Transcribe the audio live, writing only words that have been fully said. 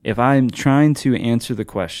If I'm trying to answer the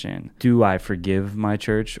question, do I forgive my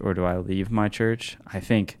church or do I leave my church? I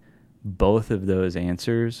think both of those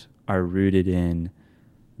answers are rooted in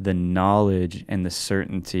the knowledge and the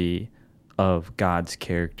certainty of God's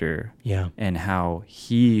character, Yeah. and how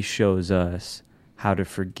he shows us how to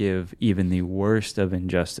forgive even the worst of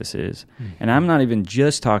injustices. Mm-hmm. And I'm not even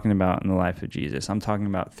just talking about in the life of Jesus. I'm talking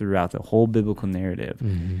about throughout the whole biblical narrative.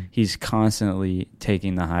 Mm-hmm. He's constantly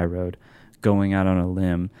taking the high road, going out on a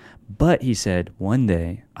limb. But he said, one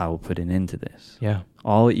day I will put an end to this. Yeah.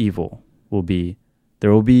 All evil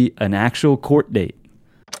there will be an actual court date.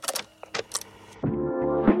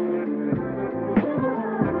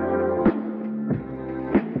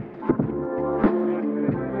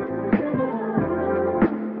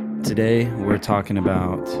 Today, we're talking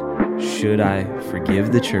about, should I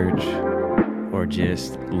forgive the church or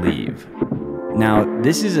just leave? Now,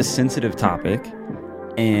 this is a sensitive topic,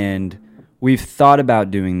 and we've thought about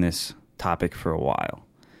doing this topic for a while.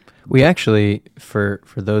 We actually, for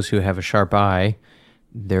those who have a sharp eye,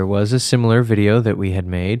 there was a similar video that we had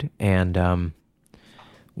made, and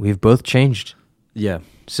we've both changed Yeah,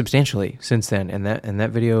 substantially since then. And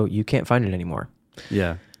that video, you can't find it anymore.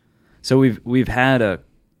 yeah. So we've had a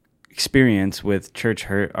experience with church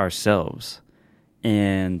hurt ourselves,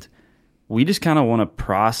 and we just kind of want to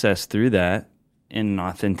process through that in an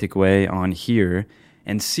authentic way on here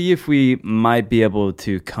and see if we might be able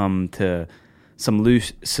to come to some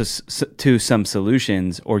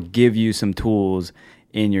solutions or give you some tools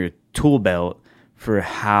in your tool belt for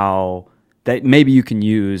how that maybe you can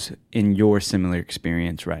use in your similar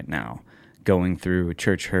experience right now, going through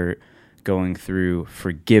church hurt, going through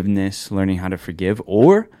forgiveness, learning how to forgive,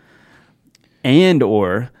 or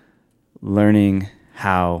learning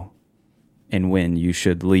how and when you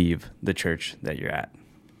should leave the church that you're at.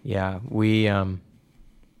 Yeah,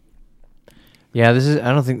 this is,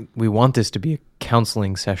 I don't think we want this to be a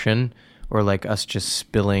counseling session or like us just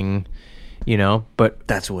spilling, but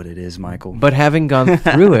That's what it is, Michael. But having gone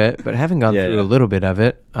through it, through a little bit of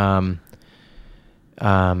it,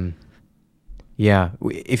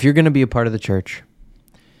 if you're going to be a part of the church,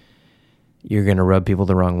 you're going to rub people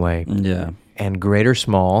the wrong way. Yeah. And great or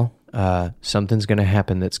small, something's going to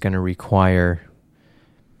happen that's going to require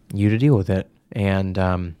you to deal with it. And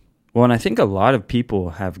Well, and I think a lot of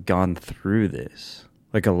people have gone through this.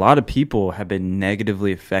 Like, a lot of people have been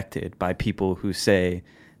negatively affected by people who say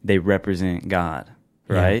they represent God,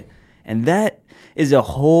 right? Yeah. And that is a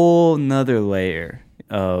whole nother layer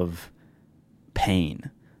of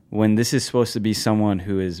pain. When this is supposed to be someone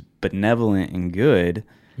who is benevolent and good,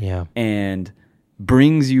 yeah, and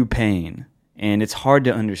brings you pain, and it's hard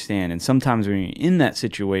to understand. And sometimes when you're in that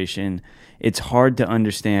situation, it's hard to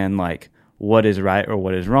understand like what is right or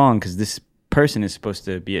what is wrong, because this person is supposed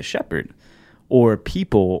to be a shepherd or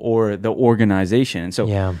people or the organization. And so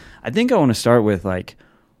yeah. I think I want to start with like,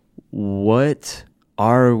 what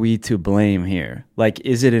are we to blame here? Like,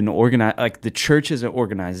 is it like the church is an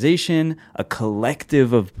organization, a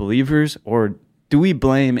collective of believers, or do we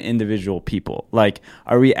blame individual people? Like,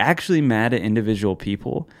 are we actually mad at individual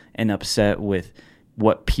people and upset with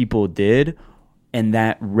what people did, and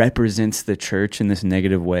that represents the church in this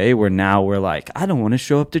negative way, where now we're like, I don't want to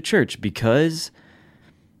show up to church because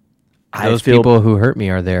those people who hurt me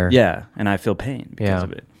are there. Yeah, and I feel pain because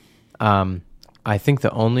of it. I think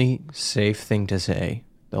the only safe thing to say,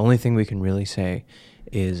 the only thing we can really say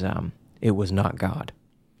is it was not God.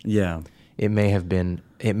 Yeah. It may have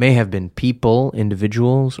been people,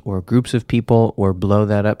 individuals, or groups of people, or blow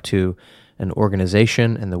that up to an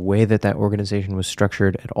organization and the way that organization was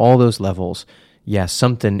structured at all those levels. Yeah,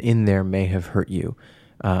 something in there may have hurt you.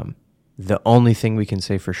 The only thing we can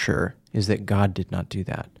say for sure is that God did not do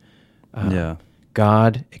that.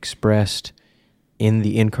 God expressed in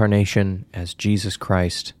the incarnation as Jesus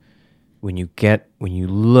Christ. When you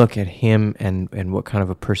look at him and what kind of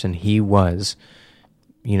a person he was,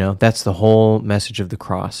 that's the whole message of the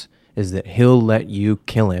cross, is that he'll let you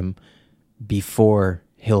kill him before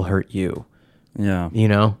he'll hurt you. Yeah.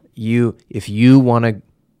 If you want to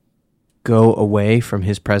go away from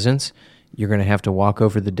his presence, you're going to have to walk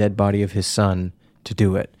over the dead body of his son to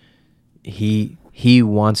do it. He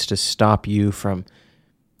wants to stop you from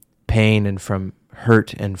pain and from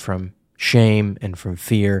hurt and from shame and from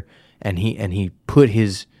fear, and he put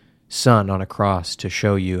his son on a cross to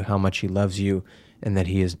show you how much he loves you and that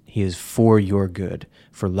he is for your good,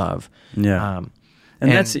 for love. Yeah.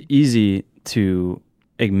 And that's easy to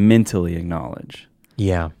mentally acknowledge.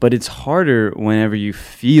 Yeah. But it's harder whenever you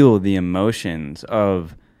feel the emotions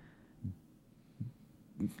of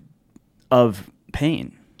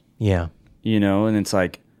pain. Yeah. And it's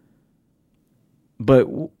like, But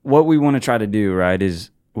what we want to try to do, right,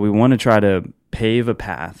 is we want to try to pave a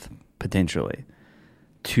path, potentially,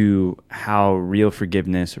 to how real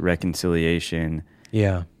forgiveness, reconciliation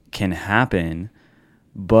Yeah. can happen.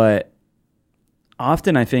 But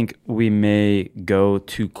often I think we may go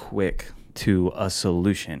too quick to a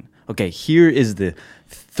solution. Okay, here is the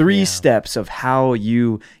 3 steps of how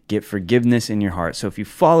you get forgiveness in your heart. So if you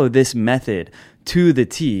follow this method to the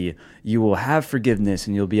T, you will have forgiveness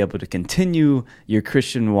and you'll be able to continue your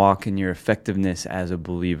Christian walk and your effectiveness as a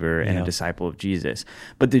believer and a disciple of Jesus.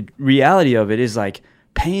 But the reality of it is like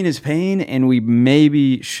pain is pain, and we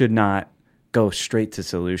maybe should not go straight to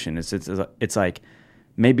solution. It's like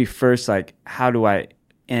maybe first, like, how do I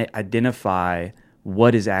identify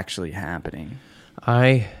what is actually happening?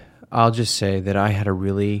 I'll just say that I had a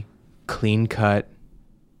really clean-cut,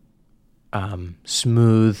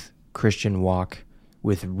 smooth Christian walk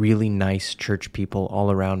with really nice church people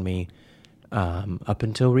all around me up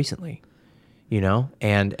until recently,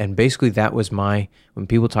 and basically that was when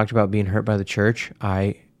people talked about being hurt by the church,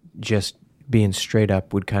 I just, being straight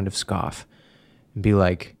up, would kind of scoff and be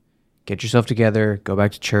like, get yourself together, go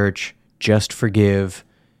back to church, just forgive,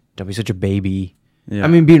 don't be such a baby. Yeah. I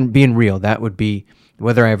mean, being real, that would be,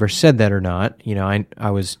 whether I ever said that or not, I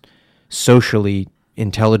was socially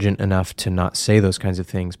intelligent enough to not say those kinds of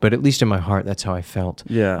things, but at least in my heart, that's how I felt.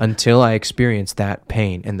 Yeah. Until I experienced that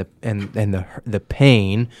pain, and the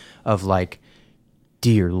pain of, like,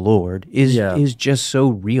 dear Lord, is just so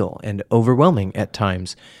real and overwhelming at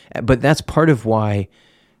times. But that's part of why.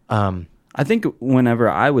 I think whenever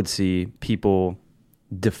I would see people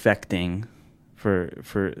defecting,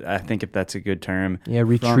 for I think if that's a good term,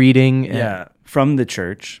 retreating, from the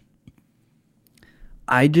church,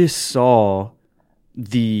 I just saw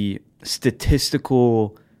the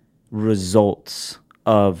statistical results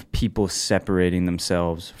of people separating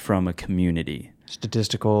themselves from a community.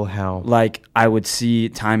 Statistical how? Like, I would see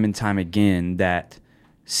time and time again that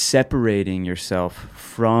separating yourself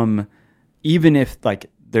from, even if, like,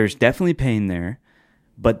 there's definitely pain there,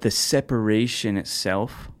 but the separation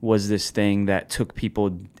itself was this thing that took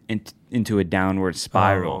people into a downward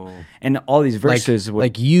spiral. Oh. And all these verses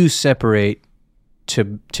like you separate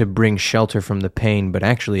to bring shelter from the pain, but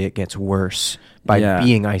actually it gets worse by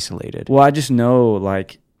being isolated. Well, I just know,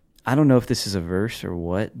 like, I don't know if this is a verse or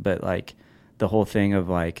what, but, like, the whole thing of,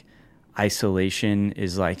 like, isolation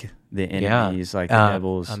is like the enemies, like the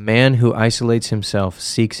devils. A man who isolates himself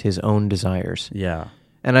seeks his own desires. Yeah.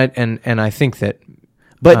 And I think that,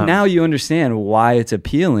 but now you understand why it's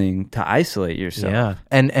appealing to isolate yourself. Yeah.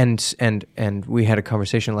 And we had a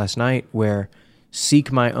conversation last night where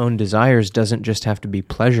seek my own desires doesn't just have to be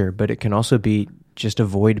pleasure, but it can also be just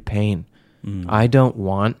avoid pain. I don't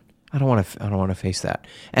want to face that.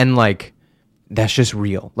 And, like, that's just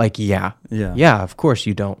real. Like, yeah, of course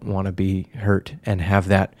you don't want to be hurt and have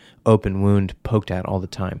that open wound poked at all the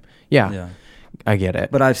time. Yeah. I get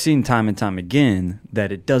it. But I've seen time and time again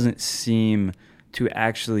that it doesn't seem to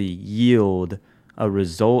actually yield a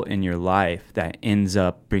result in your life that ends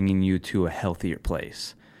up bringing you to a healthier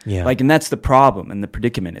place. Yeah. Like, and that's the problem and the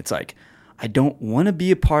predicament. It's like, I don't want to be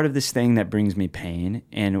a part of this thing that brings me pain,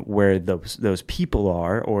 and where those people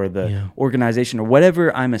are, or the organization, or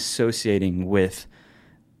whatever I'm associating with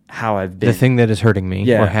how I've been. The thing that is hurting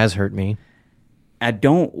me or has hurt me. I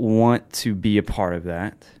don't want to be a part of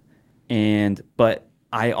that. But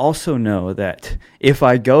I also know that if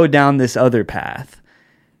I go down this other path,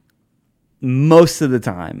 most of the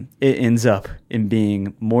time it ends up in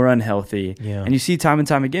being more unhealthy. Yeah. And you see time and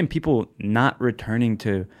time again, people not returning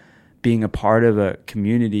to being a part of a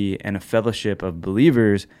community and a fellowship of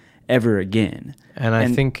believers ever again. And I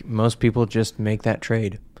think most people just make that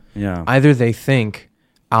trade. Yeah. Either they think,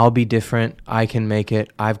 I'll be different, I can make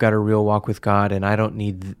it, I've got a real walk with God, and I don't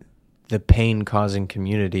need the pain-causing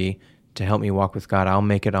community to help me walk with God. I'll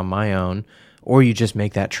make it on my own. Or you just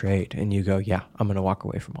make that trade and you go, yeah, I'm going to walk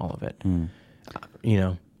away from all of it.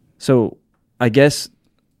 So I guess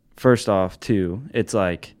first off, too, it's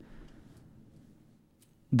like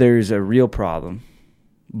there's a real problem,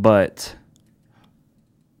 but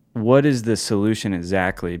what is the solution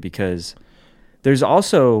exactly? Because there's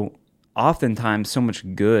also oftentimes so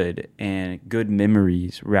much good and good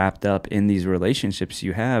memories wrapped up in these relationships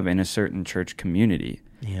you have in a certain church community.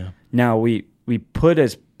 Yeah. Now, we put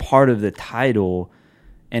as part of the title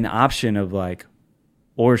an option of, like,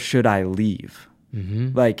 or should I leave?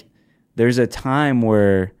 Mm-hmm. Like, there's a time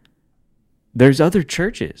where there's other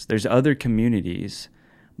churches, there's other communities,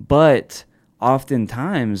 but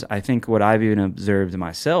oftentimes I think what I've even observed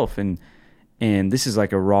myself, and this is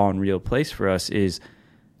like a raw and real place for us, is,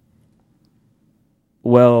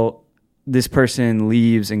 well, this person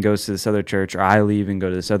leaves and goes to this other church, or I leave and go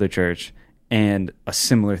to this other church, and a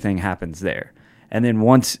similar thing happens there. And then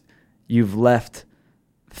once you've left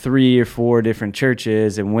 3 or 4 different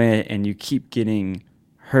churches and went and you keep getting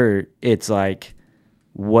hurt, it's like,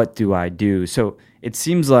 what do I do? So it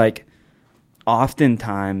seems like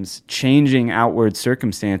oftentimes changing outward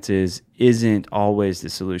circumstances isn't always the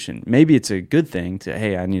solution. Maybe it's a good thing to,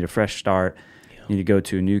 hey, I need a fresh start. I need to go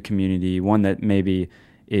to a new community, one that maybe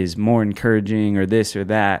is more encouraging or this or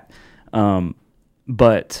that.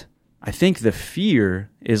 But I think the fear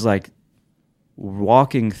is like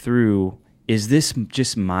walking through, is this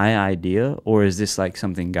just my idea, or is this like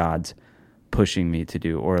something God's pushing me to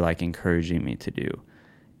do or like encouraging me to do?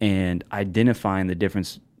 And identifying the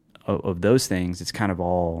difference of those things, it's kind of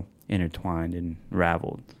all intertwined and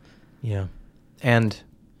raveled. Yeah. And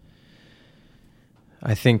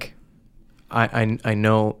I think I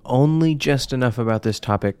know only just enough about this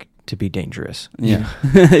topic to be dangerous. Yeah.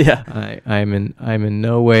 Yeah. I'm in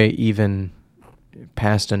no way even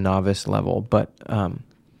past a novice level, but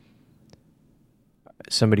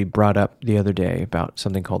somebody brought up the other day about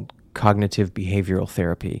something called cognitive behavioral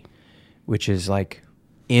therapy, which is like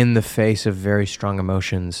in the face of very strong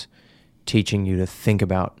emotions, teaching you to think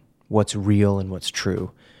about what's real and what's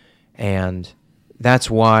true. And that's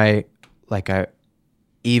why, like,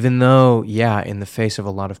 even though, in the face of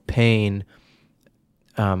a lot of pain,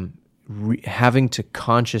 having to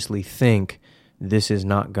consciously think this is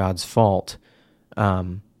not God's fault,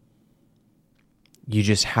 you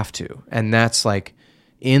just have to. And that's like,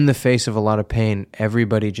 in the face of a lot of pain,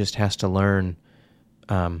 everybody just has to learn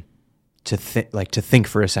to think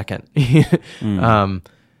for a second.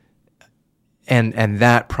 And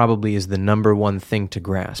that probably is the number one thing to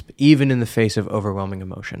grasp, even in the face of overwhelming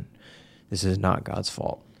emotion. This is not God's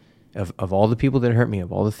fault. Of all the people that hurt me,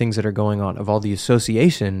 of all the things that are going on, of all the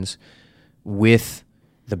associations with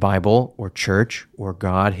the Bible or church or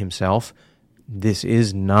God himself, this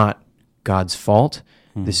is not God's fault.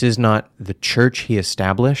 This is not the church he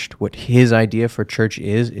established. What his idea for church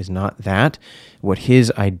is not that. What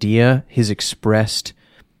his idea, his expressed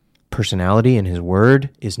personality in his word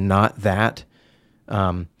is not that.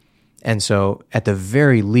 And so at the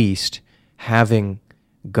very least, having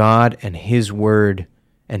God and his word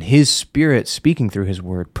and his spirit speaking through his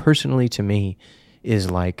word personally to me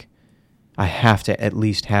is like, I have to at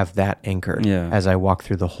least have that anchor as I walk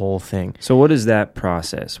through the whole thing. So what is that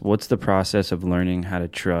process? What's the process of learning how to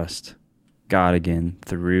trust God again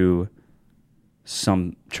through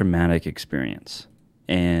some traumatic experience?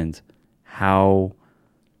 And how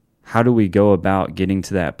do we go about getting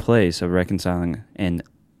to that place of reconciling and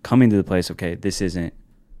coming to the place, okay,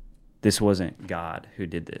 this wasn't God who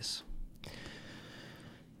did this?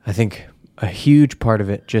 I think a huge part of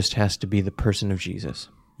it just has to be the person of Jesus.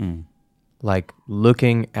 Like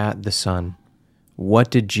looking at the Son. What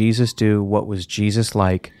did Jesus do? What was Jesus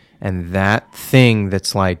like? And that thing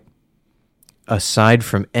that's like, aside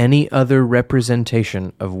from any other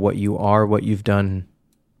representation of what you are, what you've done,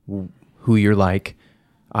 who you're like,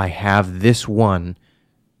 I have this one,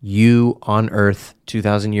 you on earth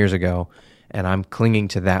 2,000 years ago, and I'm clinging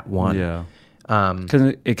to that one. Yeah.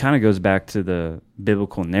 Because it kind of goes back to the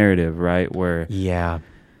biblical narrative, right? Where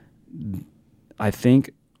I think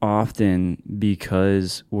often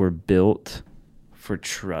because we're built for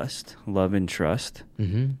trust, love and trust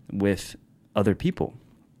with other people.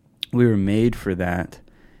 We were made for that,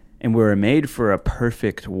 and we were made for a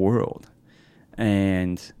perfect world.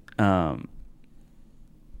 And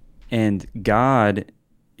God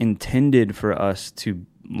intended for us to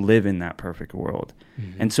live in that perfect world.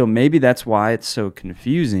 And so maybe that's why it's so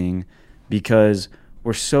confusing, because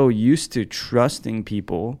we're so used to trusting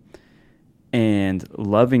people and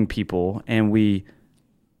loving people, and we,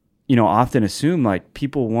 often assume like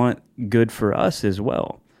people want good for us as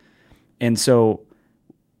well. And so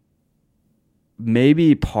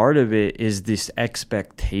maybe part of it is this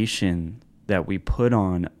expectation that we put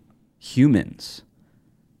on humans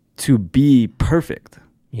to be perfect.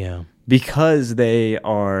 Yeah. Because they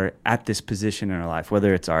are at this position in our life,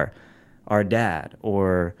 whether it's our dad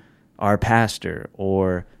or our pastor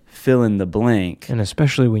or fill in the blank. And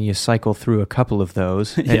especially when you cycle through a couple of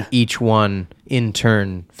those and each one in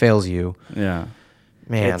turn fails you. Yeah.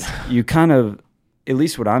 Man. You kind of, at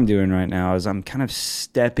least what I'm doing right now is I'm kind of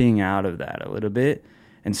stepping out of that a little bit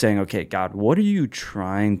and saying, okay, God, what are you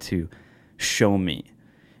trying to show me?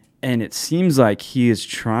 And it seems like he is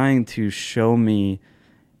trying to show me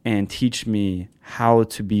and teach me how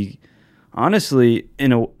to be, honestly,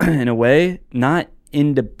 in a way, not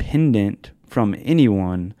independent from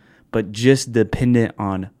anyone, but just dependent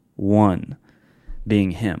on one,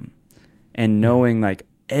 being him. and knowing like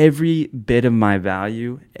every bit of my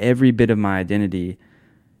value, every bit of my identity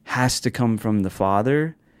has to come from the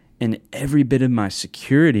Father, and every bit of my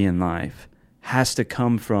security in life has to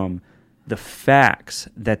come from the facts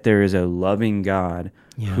that there is a loving God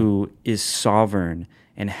who is sovereign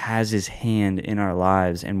and has his hand in our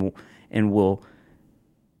lives and will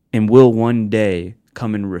one day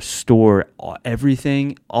come and restore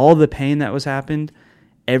everything, all the pain that was happened,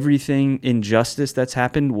 everything injustice that's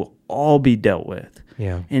happened will all be dealt with.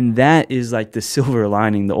 Yeah. And that is like the silver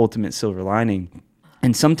lining, the ultimate silver lining.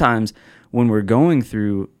 And sometimes when we're going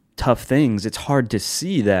through tough things, it's hard to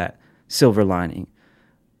see that silver lining.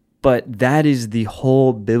 But that is the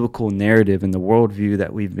whole biblical narrative and the worldview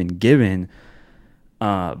that we've been given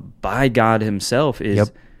by God himself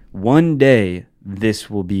is one day this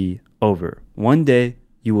will be over. One day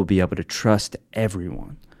you will be able to trust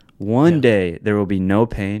everyone. One day there will be no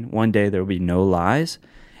pain. One day there will be no lies.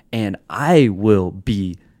 And I will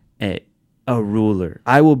be a ruler.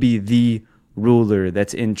 I will be the ruler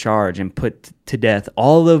that's in charge and put to death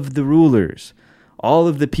all of the rulers, all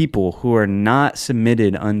of the people who are not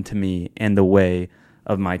submitted unto me and the way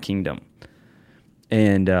of my kingdom.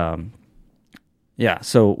 And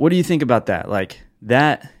so what do you think about that? Like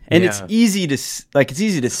that, and it's easy to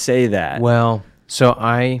say that. Well,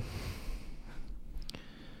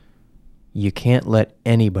 you can't let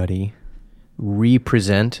anybody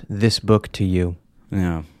represent this book to you.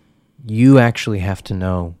 Yeah. You actually have to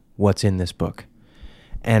know what's in this book.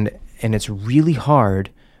 And it's really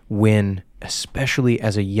hard when, especially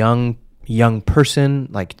as a young person,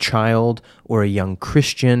 like child or a young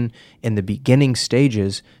Christian in the beginning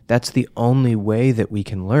stages, that's the only way that we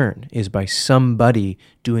can learn is by somebody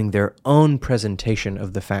doing their own presentation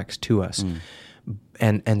of the facts to us.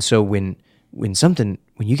 And so when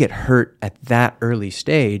you get hurt at that early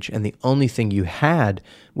stage and the only thing you had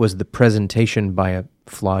was the presentation by a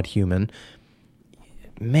flawed human,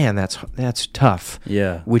 man, that's tough.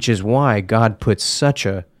 Yeah. Which is why God puts such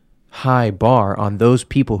a high bar on those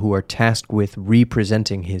people who are tasked with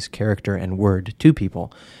representing his character and word to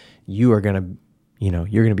people. You're going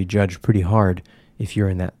to be judged pretty hard if you're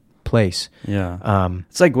in that place. Yeah.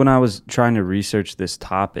 It's like when I was trying to research this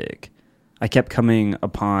topic, I kept coming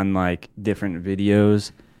upon like different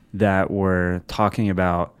videos that were talking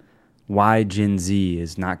about why Gen Z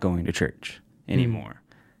is not going to church anymore.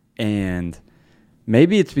 And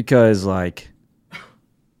maybe it's because like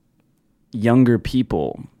younger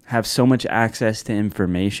people have so much access to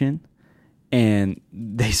information and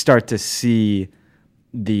they start to see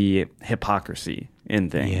the hypocrisy in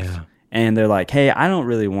things. Yeah. And they're like, hey, I'm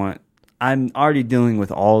already dealing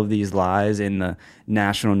with all of these lies in the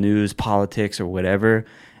national news, politics, or whatever.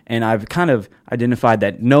 And I've kind of identified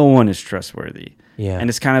that no one is trustworthy. Yeah. And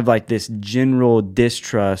it's kind of like this general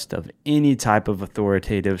distrust of any type of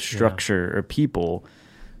authoritative structure or people.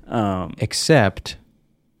 Except,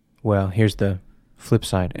 well, here's the flip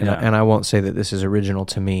side. And I won't say that this is original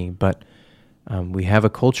to me, but we have a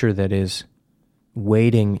culture that is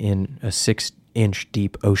wading in a 6-inch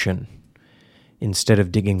deep ocean instead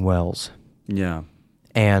of digging wells. Yeah.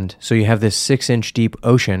 And so you have this 6-inch deep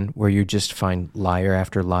ocean where you just find liar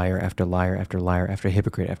after liar after liar after liar after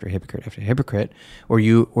hypocrite after hypocrite after hypocrite, or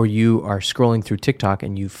you are scrolling through TikTok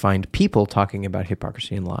and you find people talking about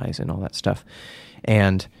hypocrisy and lies and all that stuff.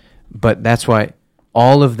 But that's why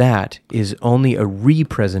all of that is only a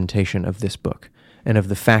representation of this book and of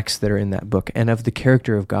the facts that are in that book and of the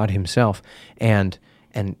character of God himself.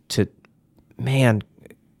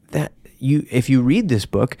 If you read this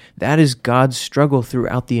book, that is God's struggle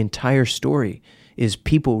throughout the entire story, is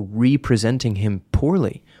people representing him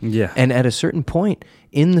poorly. Yeah. And at a certain point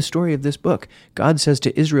in the story of this book, God says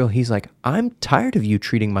to Israel, he's like, I'm tired of you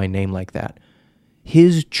treating my name like that.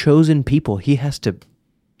 His chosen people, he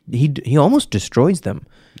almost destroys them.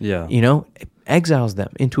 Yeah. Exiles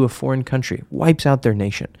them into a foreign country, wipes out their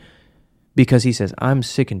nation. Because he says, I'm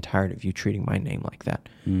sick and tired of you treating my name like that.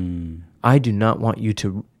 I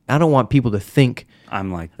don't want people to think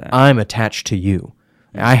I'm like that. I'm attached to you.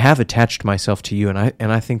 I have attached myself to you, and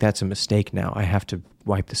I think that's a mistake now. I have to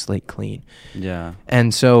wipe the slate clean. Yeah.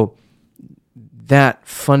 And so that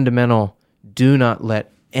fundamental, do not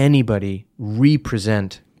let anybody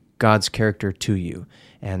represent God's character to you.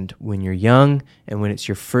 And when you're young and when it's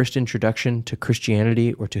your first introduction to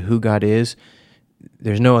Christianity or to who God is,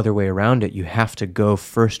 there's no other way around it. You have to go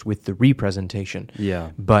first with the representation.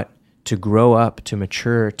 Yeah. But to grow up, to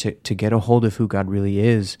mature, to get a hold of who God really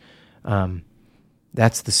is,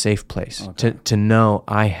 that's the safe place. Okay. To know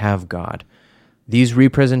I have God, These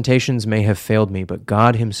representations may have failed me, but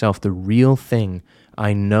God himself, the real thing,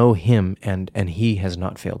 I know him, and he has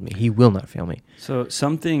not failed me. He will not fail me. So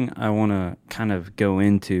something I want to kind of go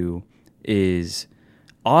into is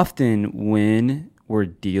often when we're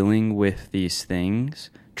dealing with these things,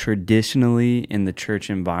 traditionally in the church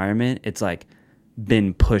environment, it's like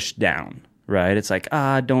been pushed down, right? It's like,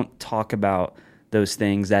 don't talk about those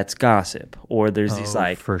things. That's gossip. Or there's these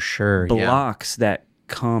like for sure blocks that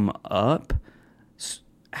come up.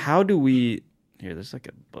 How do we... Here, there's like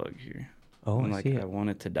a bug here. Oh, I'm I like, see it. I want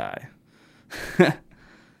it to die.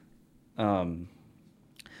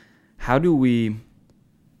 How do we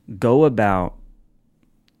go about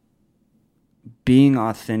being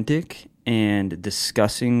authentic and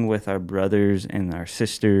discussing with our brothers and our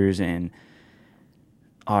sisters and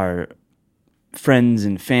our friends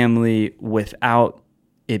and family without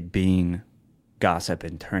it being gossip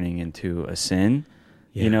and turning into a sin?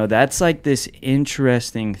 Yeah. You know, that's like this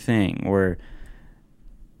interesting thing where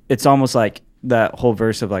it's almost like that whole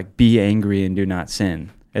verse of like, be angry and do not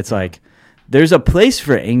sin. It's like, there's a place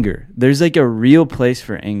for anger. There's like a real place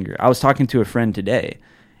for anger. I was talking to a friend today,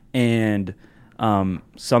 and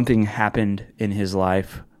something happened in his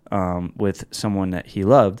life with someone that he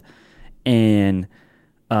loved. And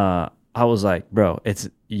I was like, bro,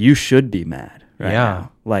 you should be mad right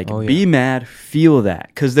now. Like, be mad, feel that.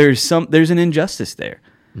 Because there's an injustice there.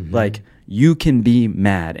 Mm-hmm. Like, you can be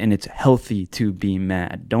mad, and it's healthy to be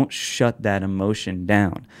mad. Don't shut that emotion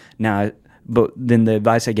down. Now, but then the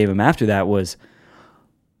advice I gave him after that was,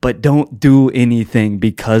 but don't do anything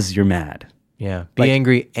because you're mad. Yeah, be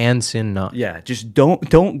angry and sin not. Yeah, just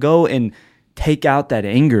don't go and take out that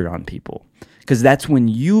anger on people, because that's when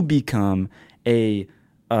you become a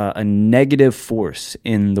negative force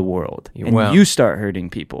in the world, and you start hurting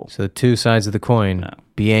people. So two sides of the coin. No.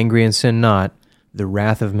 Be angry and sin not. The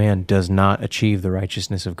wrath of man does not achieve the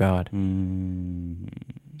righteousness of God.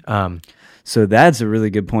 So that's a really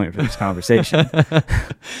good point for this conversation.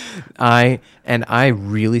 I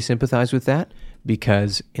really sympathize with that,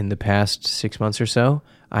 because in the past 6 months or so,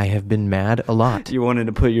 I have been mad a lot. You wanted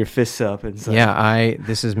to put your fists up and say,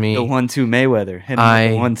 this is me. The 1-2 Mayweather. The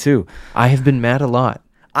 1-2. I have been mad a lot.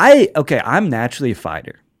 I'm naturally a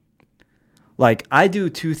fighter. Like, I do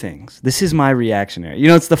two things. This is my reactionary. You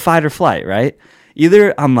know, it's the fight or flight, right?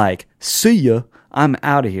 Either I'm like, see ya, I'm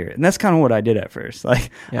out of here. And that's kind of what I did at first.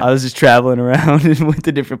 Like, I was just traveling around and went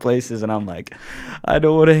to different places, and I'm like, I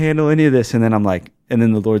don't want to handle any of this. And then I'm like, and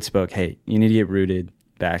then the Lord spoke, hey, you need to get rooted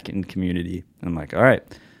back in community. And I'm like, all right.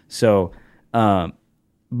 So,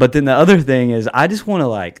 but then the other thing is, I just want to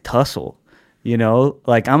like tussle, you know?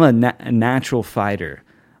 Like, I'm a natural fighter.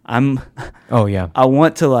 I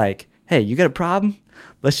want to like, hey, you got a problem?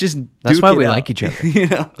 Let's just That's why we like each other. You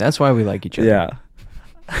know? That's why we like each other. Yeah.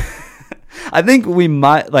 I think we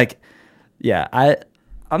might like,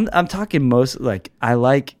 I'm talking most like, I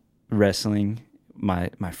like wrestling my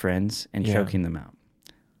friends and choking them out.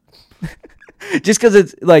 Just because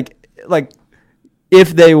it's like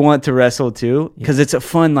if they want to wrestle too, because it's a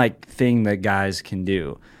fun like thing that guys can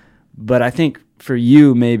do. But I think for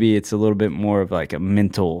you, maybe it's a little bit more of like a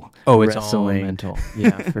mental. Oh, it's wrestling. all mental.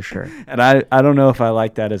 Yeah, for sure. And I don't know if I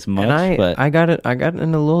like that as much. And but I got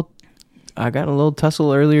in a little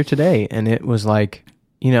tussle earlier today, and it was like,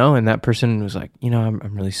 you know, and that person was like, you know,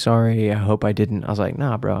 I'm really sorry. I hope I didn't. I was like,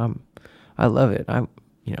 nah, bro, I love it.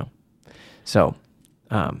 So,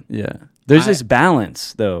 There's this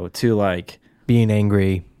balance though to like being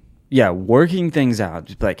angry. Yeah, working things out.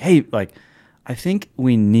 Just like, hey, like, I think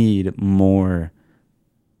we need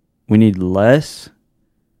less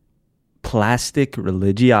plastic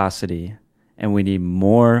religiosity, and we need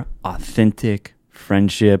more authentic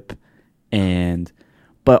friendship,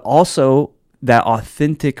 but also that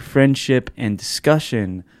authentic friendship and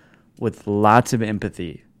discussion with lots of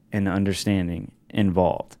empathy and understanding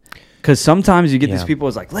involved. Because sometimes you get these people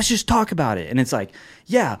who's like, let's just talk about it. And it's like,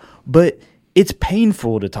 yeah, but it's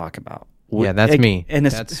painful to talk about. Yeah, that's me. And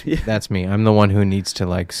that's me. I'm the one who needs to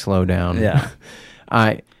like slow down. Yeah.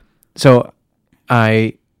 I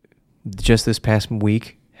just this past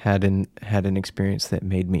week had an experience that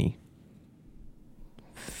made me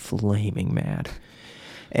flaming mad.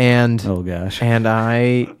 And oh gosh. And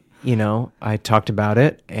I talked about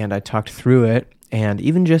it, and I talked through it, and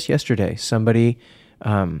even just yesterday somebody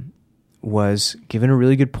was given a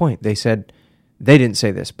really good point. They said, they didn't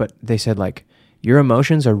say this, but they said like, your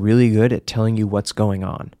emotions are really good at telling you what's going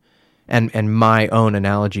on. And my own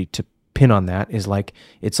analogy to pin on that is like,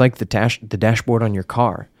 it's like the dashboard on your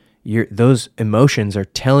car. Those emotions are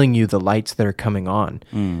telling you the lights that are coming on.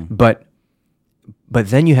 But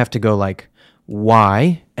then you have to go like,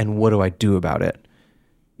 why and what do I do about it?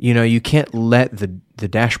 You know, you can't let the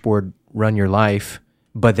dashboard run your life,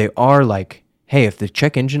 but they are like, hey, if the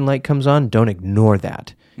check engine light comes on, don't ignore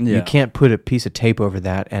that. Yeah. You can't put a piece of tape over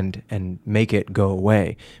that and make it go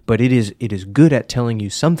away. But it is good at telling you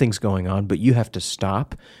something's going on, but you have to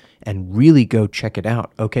stop and really go check it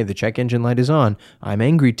out. Okay, the check engine light is on. I'm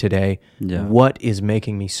angry today. Yeah. What is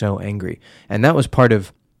making me so angry? And that was part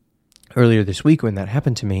of earlier this week when that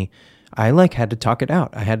happened to me. I had to talk it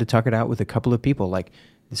out. I had to talk it out with a couple of people. Like,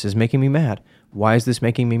 this is making me mad. Why is this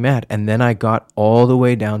making me mad? And then I got all the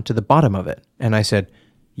way down to the bottom of it. And I said,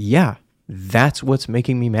 yeah, that's what's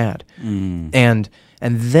making me mad. And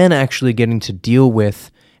then actually getting to deal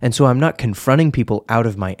with, and so I'm not confronting people out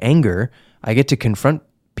of my anger. I get to confront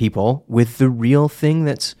people with the real thing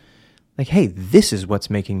that's like, hey, this is what's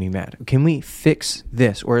making me mad. Can we fix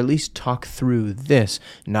this, or at least talk through this?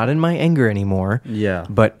 Not in my anger anymore. Yeah.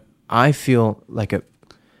 But I feel like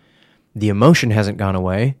the emotion hasn't gone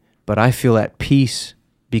away, but I feel at peace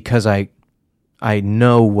because I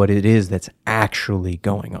know what it is that's actually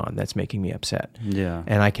going on that's making me upset. Yeah.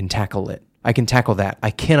 And I can tackle it. I can tackle that.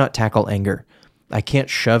 I cannot tackle anger. I can't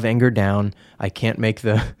shove anger down. I can't make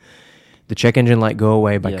the check engine light go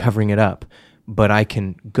away by covering it up. But I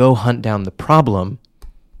can go hunt down the problem,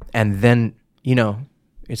 and then, you know,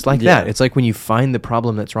 it's like that. It's like when you find the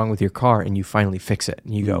problem that's wrong with your car and you finally fix it.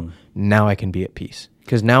 And you go, now I can be at peace.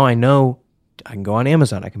 Because now I know I can go on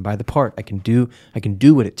Amazon. I can buy the part. I can do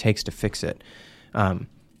what it takes to fix it.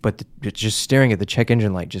 But just staring at the check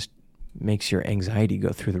engine light just makes your anxiety go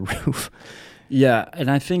through the roof. Yeah, and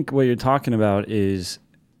I think what you're talking about is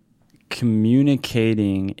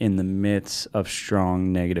communicating in the midst of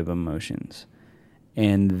strong negative emotions.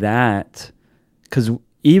 And that, because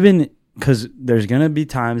there's going to be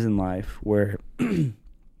times in life where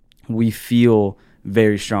we feel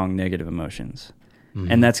very strong negative emotions.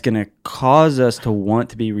 And that's going to cause us to want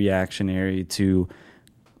to be reactionary, to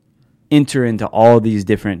enter into all these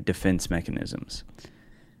different defense mechanisms.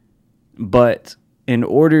 But in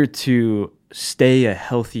order to stay a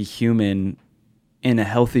healthy human and a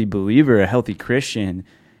healthy believer, a healthy Christian,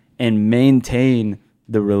 and maintain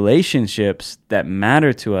the relationships that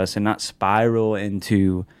matter to us and not spiral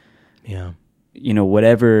into,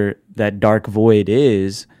 whatever that dark void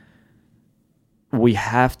is, we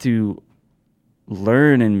have to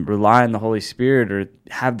learn and rely on the Holy Spirit, or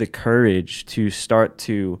have the courage to start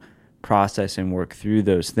to process and work through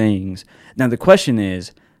those things. Now, the question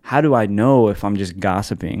is, how do I know if I'm just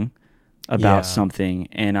gossiping about something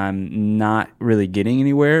and I'm not really getting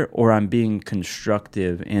anywhere, or I'm being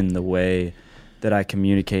constructive in the way that I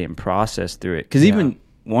communicate and process through it? Because even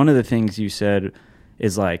one of the things you said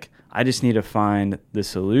is like, I just need to find the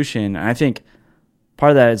solution. And I think part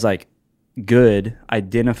of that is like good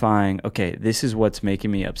identifying, okay, this is what's making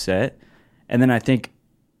me upset. And then I think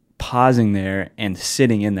pausing there and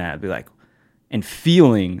sitting in that, be like, and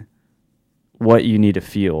feeling what you need to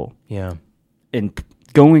feel. Yeah. And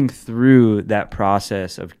going through that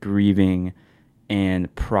process of grieving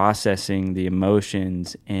and processing the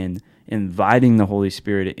emotions and inviting the Holy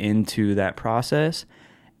Spirit into that process,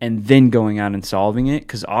 and then going out and solving it.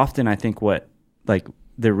 Because often I think what, like,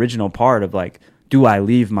 the original part of like, do I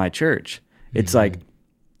leave my church? It's like,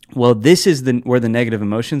 well, this is where the negative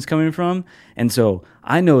emotion's coming from. And so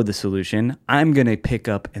I know the solution. I'm going to pick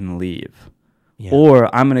up and leave. Yeah.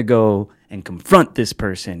 Or I'm going to go and confront this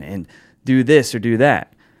person and do this or do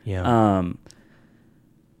that. Yeah.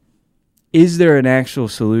 Is there an actual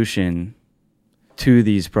solution to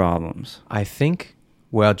these problems? I think,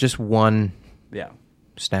 well, just one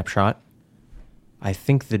snapshot. I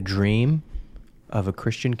think the dream of a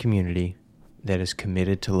Christian community that is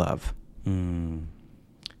committed to love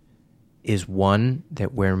is one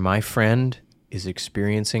that where my friend is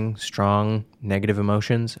experiencing strong negative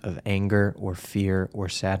emotions of anger or fear or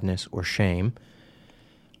sadness or shame,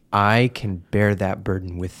 I can bear that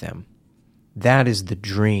burden with them. That is the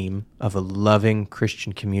dream of a loving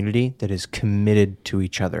Christian community that is committed to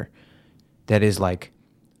each other. That is like,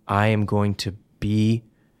 I am going to be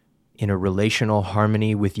in a relational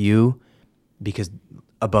harmony with you because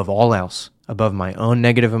above all else, above my own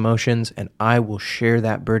negative emotions, and I will share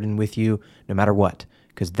that burden with you no matter what,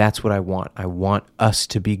 because that's what I want. I want us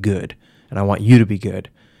to be good, and I want you to be good.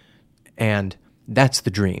 And that's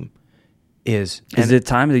the dream. Is it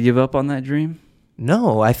time to give up on that dream?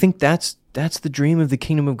 No, I think that's the dream of the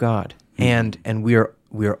kingdom of God. And we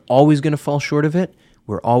are always going to fall short of it.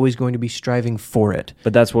 We're always going to be striving for it.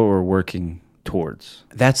 But that's what we're working towards.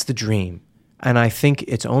 That's the dream. And I think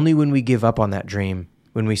it's only when we give up on that dream,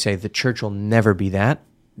 when we say the church will never be that,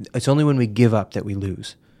 it's only when we give up that we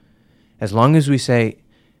lose. As long as we say,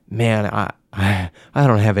 man, I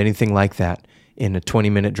don't have anything like that in a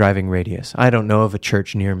 20-minute driving radius. I don't know of a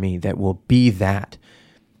church near me that will be that.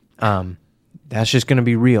 That's just going to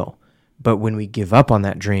be real. But when we give up on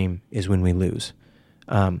that dream is when we lose.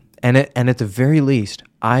 And at the very least,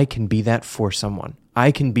 I can be that for someone.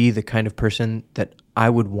 I can be the kind of person that I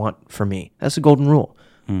would want for me. That's the golden rule.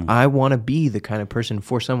 I want to be the kind of person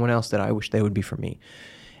for someone else that I wish they would be for me.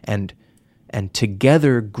 And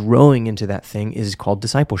together growing into that thing is called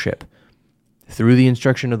discipleship. Through the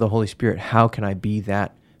instruction of the Holy Spirit, how can I be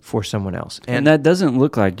that for someone else? And that doesn't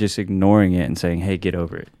look like just ignoring it and saying, hey, get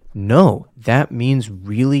over it. No, that means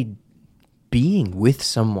really being with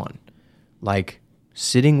someone, like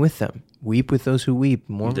sitting with them. Weep with those who weep,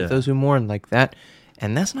 mourn with those who mourn, like that.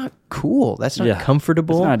 And that's not cool. That's not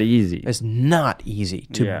comfortable. It's not easy. It's not easy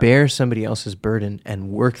to bear somebody else's burden and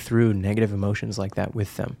work through negative emotions like that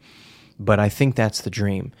with them. But I think that's the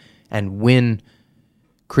dream. And when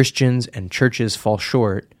Christians and churches fall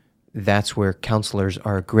short, that's where counselors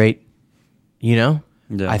are great,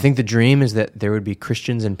 I think the dream is that there would be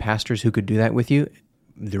Christians and pastors who could do that with you.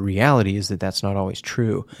 The reality is that that's not always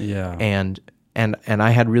true. Yeah. And I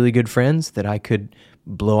had really good friends that I could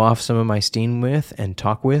blow off some of my steam with and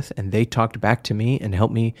talk with, and they talked back to me and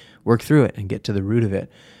helped me work through it and get to the root of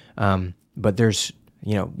it. But there's,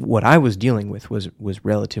 what I was dealing with was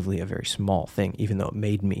relatively a very small thing, even though it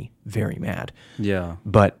made me very mad. Yeah.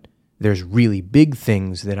 But there's really big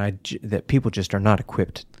things that people just are not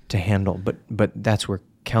equipped to handle. But that's where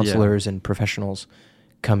counselors and professionals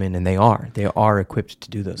come in, and they are equipped to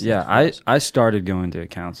do those things. Yeah, I started going to a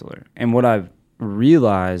counselor, and what I've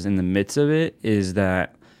realized in the midst of it is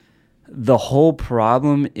that the whole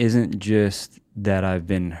problem isn't just that I've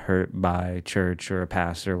been hurt by church or a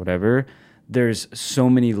pastor or whatever. There's so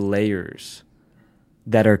many layers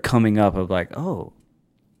that are coming up of like,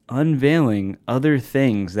 unveiling other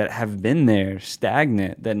things that have been there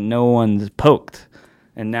stagnant that no one's poked.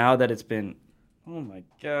 And now that it's been, oh my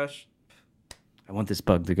gosh, I want this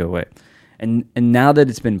bug to go away. And now that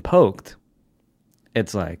it's been poked,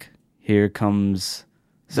 it's like, here comes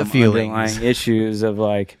some underlying issues of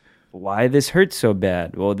like, why this hurts so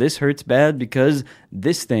bad? Well, this hurts bad because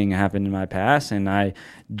this thing happened in my past, and I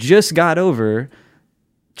just got over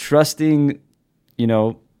trusting,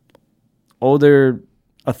 older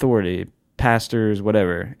authority, pastors,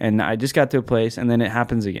 whatever. And I just got to a place, and then it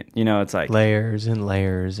happens again. It's like layers and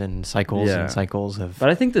layers and cycles and cycles of. But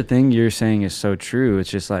I think the thing you're saying is so true. It's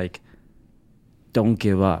just like, don't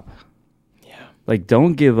give up. Like,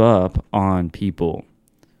 don't give up on people.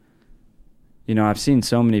 I've seen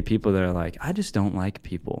so many people that are like, I just don't like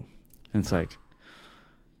people. And it's like,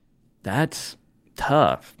 that's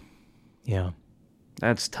tough. Yeah.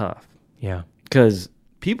 That's tough. Yeah. Because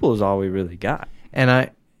people is all we really got. And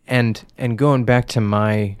going back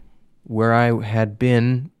to where I had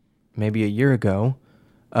been maybe a year ago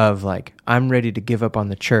of like, I'm ready to give up on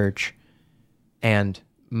the church, and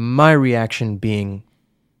my reaction being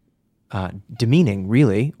demeaning,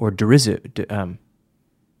 really, or derisive,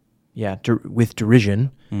 with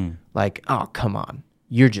derision, like, oh, come on,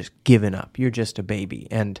 you're just giving up, you're just a baby.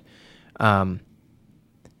 And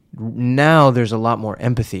now there's a lot more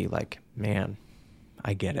empathy, like, man,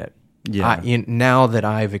 I get it. Yeah. Now that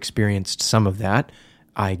I've experienced some of that,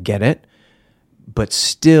 I get it. But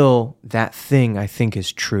still, that thing I think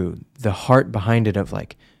is true. The heart behind it of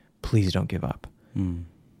like, please don't give up.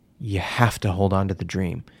 You have to hold on to the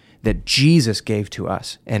dream that Jesus gave to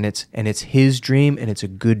us, and it's His dream, and it's a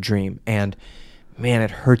good dream. And man,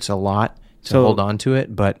 it hurts a lot to hold on to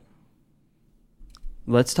it. But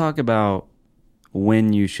let's talk about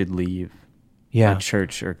when you should leave a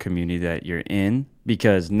church or community that you're in,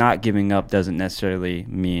 because not giving up doesn't necessarily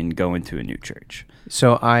mean going to a new church.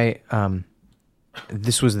 So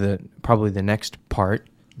this was probably the next part,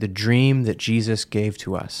 the dream that Jesus gave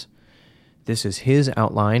to us. This is His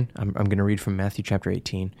outline. I'm going to read from Matthew chapter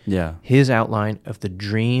 18. Yeah. His outline of the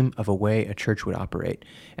dream of a way a church would operate.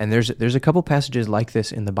 And there's a couple passages like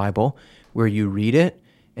this in the Bible where you read it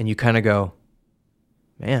and you kind of go,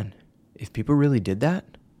 man, if people really did that,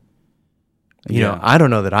 I don't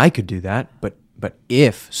know that I could do that, but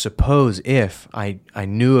suppose if I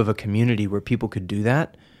knew of a community where people could do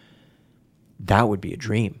that, that would be a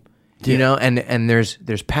dream. Yeah. And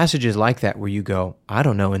there's passages like that where you go, I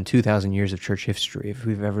don't know in 2,000 years of church history if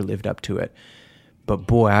we've ever lived up to it. But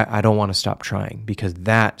boy, I don't want to stop trying, because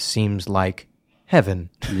that seems like heaven.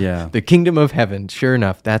 Yeah. The kingdom of heaven. Sure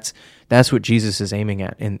enough, that's what Jesus is aiming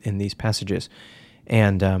at in these passages.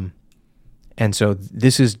 And so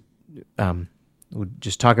this is, we'll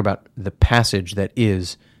just talk about the passage that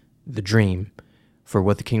is the dream for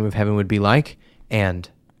what the kingdom of heaven would be like. And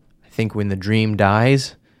I think when the dream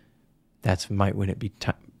dies, that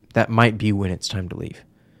might be when it's time to leave.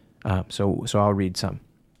 So I'll read some.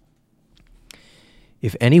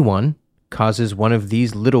 If anyone causes one of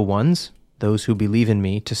these little ones, those who believe in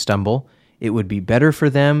me, to stumble, it would be better for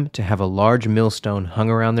them to have a large millstone hung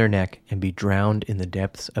around their neck and be drowned in the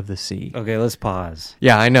depths of the sea. Okay, let's pause.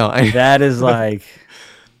 Yeah, I know. That is like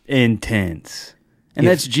intense. And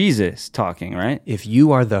that's Jesus talking, right? If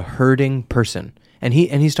you are the hurting person, and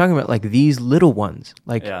he's talking about like these little ones,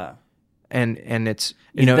 like, Yeah. and it's,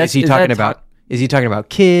 Is is he talking about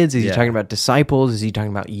kids? Is he Yeah. talking about disciples? Is he talking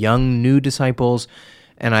about young new disciples?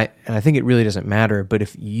 And I think it really doesn't matter. But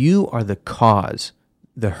if you are the cause,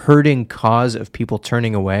 the hurting cause of people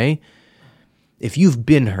turning away, if you've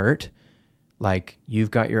been hurt, like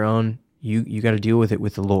you've got your own, you got to deal with it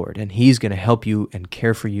with the Lord, and He's going to help you and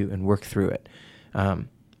care for you and work through it.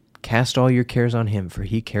 Cast all your cares on Him, for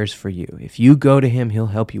He cares for you. If you go to Him, He'll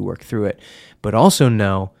help you work through it. But also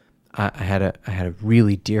know, I had a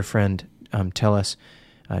really dear friend tell us,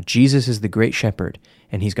 Jesus is the great shepherd,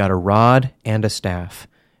 and He's got a rod and a staff,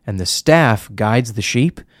 and the staff guides the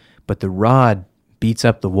sheep, but the rod beats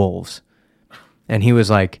up the wolves. And he was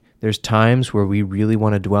like, there's times where we really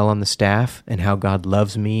want to dwell on the staff and how God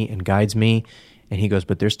loves me and guides me. And he goes,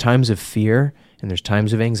 but there's times of fear and there's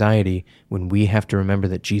times of anxiety when we have to remember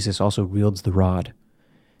that Jesus also wields the rod,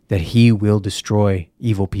 that He will destroy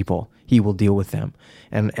evil people. He will deal with them.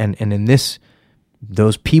 And in this,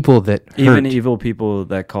 those people that hurt, Even evil people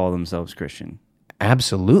that call themselves Christian.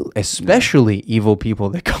 absolutely, especially evil people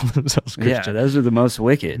that call themselves Christian. Yeah, those are the most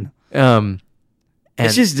wicked. And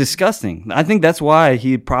It's just disgusting. I think that's why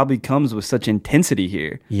he probably comes with such intensity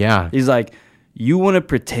here. yeah, He's like, you want to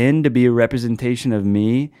pretend to be a representation of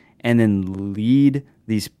me and then lead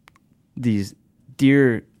these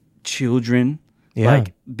dear children, Yeah.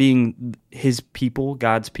 like being His people,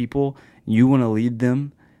 God's people. You want to lead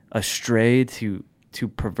them astray to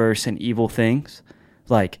perverse and evil things.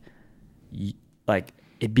 Like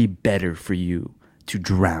it'd be better for you to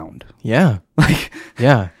drown. yeah, Like,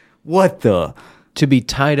 yeah. what the? To be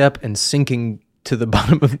tied up and sinking to the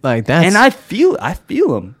bottom of like that. And I feel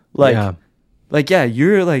him. Yeah,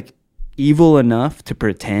 you're like evil enough to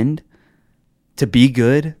pretend to be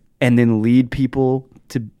good and then lead people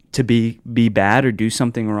to be bad or do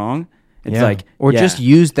something wrong. It's like, or yeah, just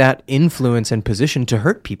use that influence and position to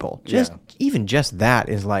hurt people. Yeah. Even just that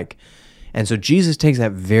is like, and so Jesus takes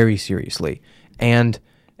that very seriously, and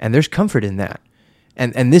there's comfort in that,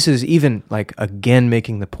 and this is even like again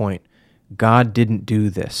making the point, God didn't do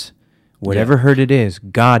this. Whatever hurt it is,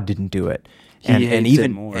 God didn't do it. He hates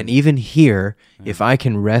it more. And even here, if I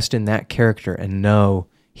can rest in that character and know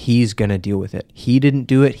He's going to deal with it. He didn't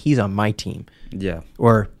do it. He's on my team. yeah,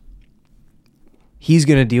 Or He's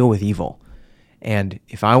going to deal with evil. And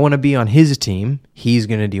if I want to be on His team, He's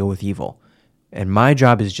going to deal with evil. And my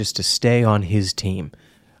job is just to stay on His team.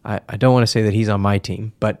 I don't want to say that He's on my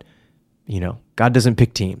team, but God doesn't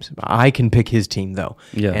pick teams. I can pick His team though.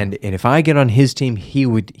 Yeah. And if I get on His team, He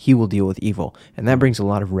will deal with evil. And that brings a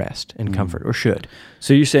lot of rest and comfort, or should.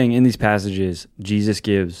 So you're saying in these passages, Jesus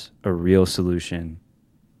gives a real solution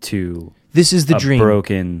to This is the a dream.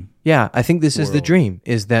 broken. Yeah, I think this is the world. dream,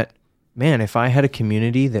 is that, man, if I had a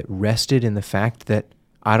community that rested in the fact that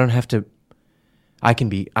I don't have to,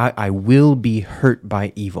 I will be hurt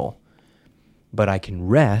by evil, but I can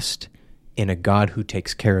rest in a God who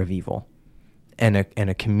takes care of evil, and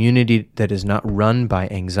a community that is not run by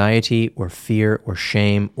anxiety or fear or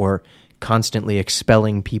shame or constantly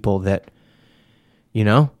expelling people that,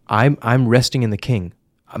 I'm resting in the King.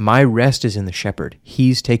 My rest is in the shepherd.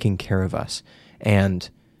 He's taking care of us. And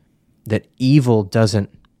that evil doesn't,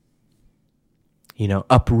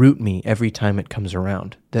 uproot me every time it comes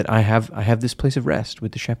around. That I have this place of rest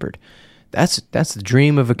with the shepherd. That's the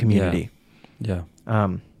dream of a community. Yeah.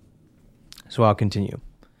 So I'll continue.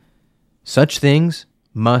 Such things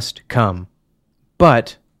must come,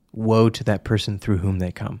 but woe to that person through whom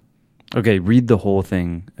they come. Okay, read the whole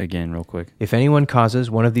thing again real quick. If anyone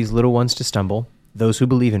causes one of these little ones to stumble, those who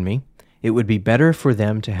believe in me, it would be better for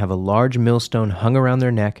them to have a large millstone hung around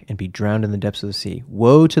their neck and be drowned in the depths of the sea.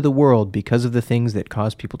 Woe to the world because of the things that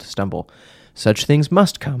cause people to stumble. Such things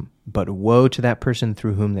must come, but woe to that person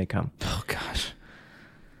through whom they come. Oh gosh.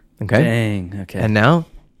 Okay? Dang. Okay. And now,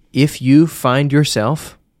 if you find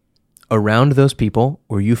yourself around those people,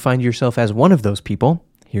 or you find yourself as one of those people,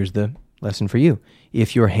 here's the lesson for you.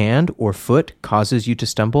 If your hand or foot causes you to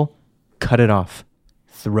stumble, cut it off.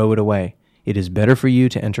 Throw it away. It is better for you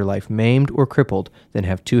to enter life maimed or crippled than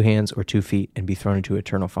have 2 hands or 2 feet and be thrown into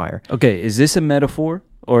eternal fire. Okay, is this a metaphor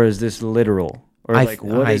or is this literal? Or like,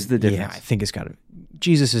 what is the difference? Yeah, I think it's got to.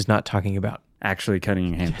 Jesus is not talking about Actually cutting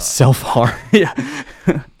your hands off. self-harm. Yeah.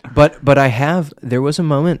 But there was a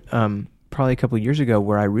moment, probably a couple of years ago,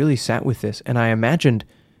 where I really sat with this, and I imagine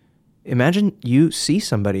you see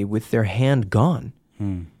somebody with their hand gone,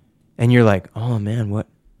 and you're like, oh man,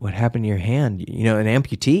 what happened to your hand? You know, an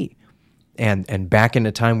amputee. And back in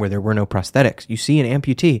a time where there were no prosthetics, you see an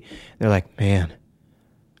amputee, they're like, man,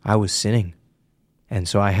 I was sinning, and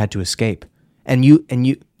so I had to escape. And you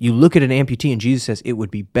look at an amputee, and Jesus says, it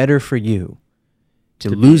would be better for you to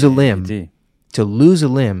lose a limb,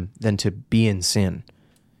 than to be in sin.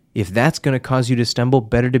 If that's going to cause you to stumble,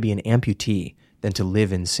 better to be an amputee than to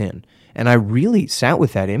live in sin. And I really sat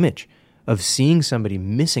with that image of seeing somebody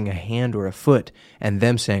missing a hand or a foot and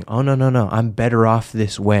them saying, oh, no, I'm better off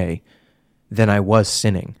this way than I was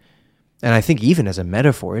sinning. And I think even as a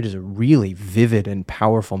metaphor, it is a really vivid and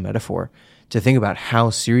powerful metaphor to think about how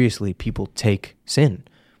seriously people take sin.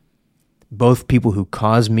 Both people who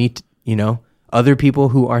cause me, other people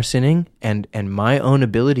who are sinning, and my own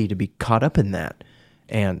ability to be caught up in that,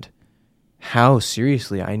 and how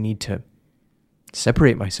seriously I need to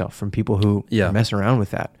separate myself from people who mess around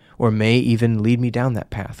with that, or may even lead me down that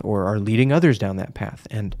path, or are leading others down that path.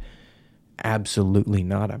 And absolutely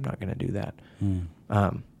not, I'm not going to do that.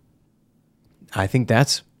 I think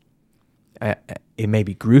that's, it may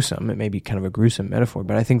be gruesome, it may be kind of a gruesome metaphor,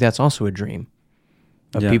 but I think that's also a dream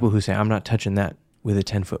of people who say, I'm not touching that with a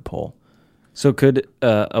 10-foot pole. So could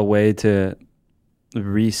a way to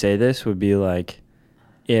re-say this would be like,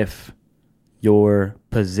 if your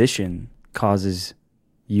position causes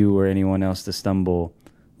you or anyone else to stumble,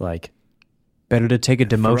 like, better to take a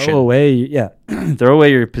demotion. Throw away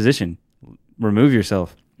your position. Remove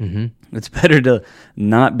yourself. Mm-hmm. It's better to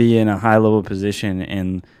not be in a high-level position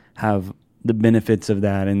and have the benefits of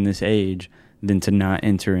that in this age than to not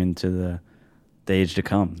enter into the age to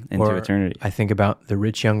come, into eternity. I think about the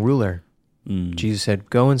rich young ruler. Jesus said,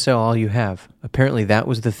 go and sell all you have. Apparently that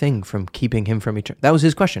was the thing from keeping him from eternal. That was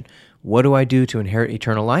his question. What do I do to inherit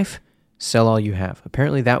eternal life? Sell all you have.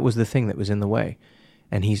 Apparently that was the thing that was in the way.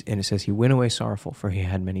 And it says he went away sorrowful, for he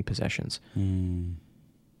had many possessions.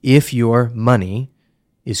 If your money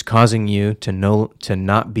is causing you to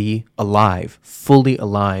not be alive, fully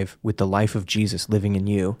alive with the life of Jesus living in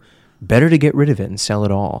you, better to get rid of it and sell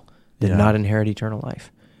it all than not inherit eternal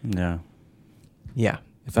life. Yeah. Yeah.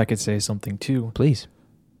 If I could say something too. Please.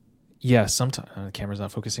 Yeah, sometimes the camera's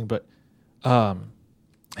not focusing, but I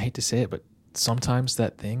hate to say it, but sometimes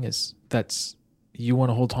that thing that's you want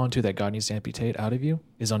to hold on to that God needs to amputate out of you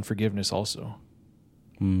is unforgiveness also.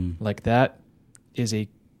 Like that is a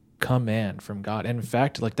command from God. And in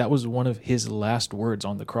fact, like that was one of his last words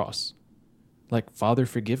on the cross. Like, Father,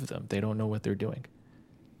 forgive them. They don't know what they're doing.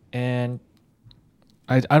 And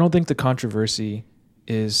I don't think the controversy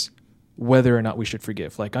is whether or not we should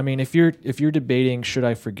forgive. Like, I mean, if you're debating, should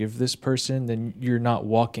I forgive this person, then you're not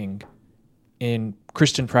walking in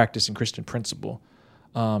Christian practice and Christian principle.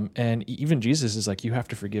 And even Jesus is like, you have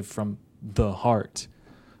to forgive from the heart.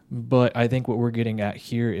 But I think what we're getting at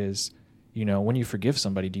here is, when you forgive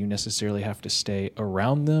somebody, do you necessarily have to stay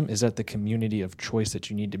around them? Is that the community of choice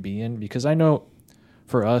that you need to be in? Because I know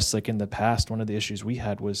for us, like in the past, one of the issues we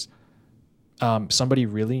had was somebody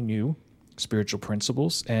really knew spiritual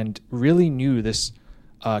principles and really knew this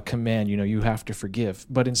command, you have to forgive.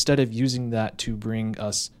 But instead of using that to bring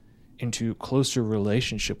us into closer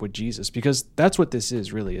relationship with Jesus, because that's what this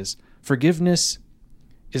is really, is forgiveness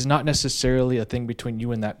is not necessarily a thing between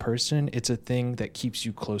you and that person. It's a thing that keeps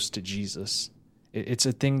you close to Jesus. It's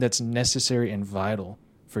a thing that's necessary and vital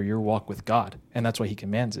for your walk with God, and that's why he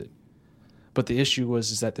commands it. But the issue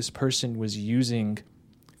is that this person was using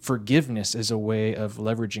forgiveness as a way of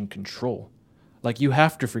leveraging control. Like, you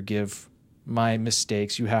have to forgive my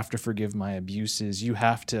mistakes. You have to forgive my abuses. You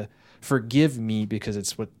have to forgive me because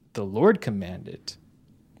it's what the Lord commanded.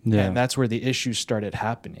 Yeah. And that's where the issues started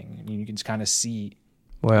happening. I mean, you can kind of see.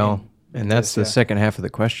 Well, and that's the second half of the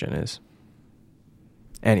question is.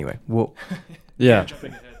 Anyway, well, yeah.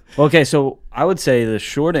 Okay, so I would say the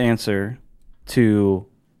short answer to,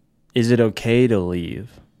 is it okay to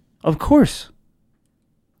leave? Of course.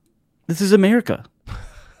 This is America.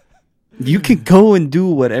 You can go and do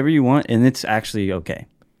whatever you want, and it's actually okay.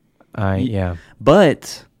 Yeah.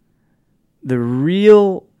 But the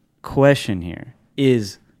real question here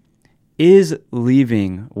is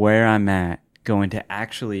leaving where I'm at going to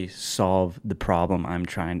actually solve the problem I'm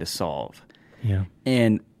trying to solve? Yeah.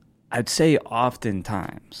 And I'd say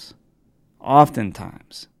oftentimes,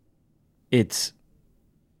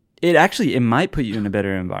 it might put you in a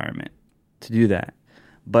better environment to do that.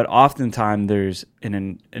 But oftentimes there's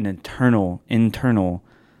an internal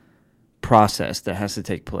process that has to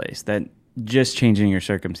take place that just changing your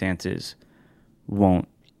circumstances won't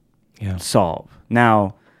solve.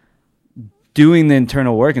 Now, doing the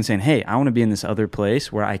internal work and saying, hey, I want to be in this other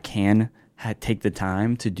place where I can take the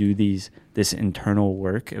time to do this internal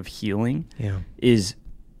work of healing that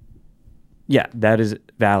is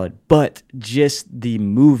valid. But just the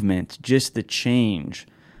movement, just the change,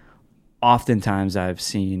 oftentimes I've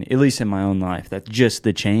seen, at least in my own life, that just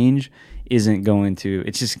the change isn't going to,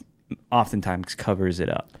 it's just oftentimes covers it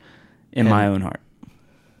up in my own heart.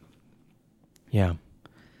 Yeah.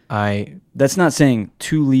 That's not saying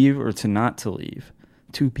to leave or to not to leave,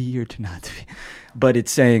 to be or to not to be, but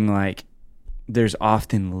it's saying like there's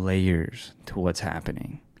often layers to what's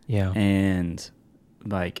happening. Yeah. And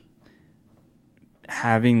like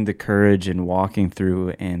having the courage and walking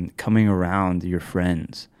through and coming around your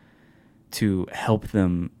friends to help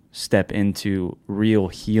them step into real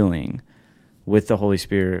healing with the Holy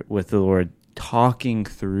Spirit, with the Lord, talking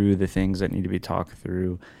through the things that need to be talked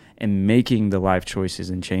through and making the life choices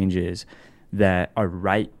and changes that are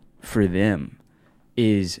right for them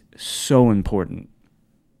is so important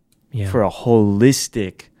for a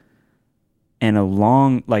holistic and a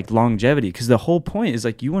longevity. Because the whole point is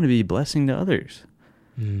like you want to be a blessing to others.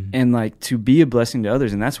 And like to be a blessing to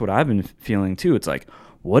others. And that's what I've been feeling too. It's like,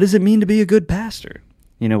 what does it mean to be a good pastor?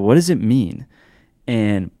 What does it mean?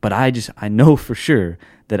 But I know for sure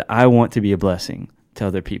that I want to be a blessing to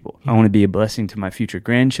other people. I want to be a blessing to my future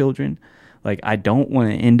grandchildren. Like, I don't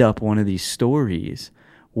want to end up one of these stories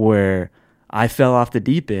where I fell off the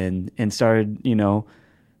deep end and started,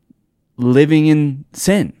 living in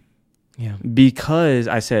sin. Yeah. Because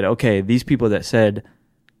I said, okay, these people that said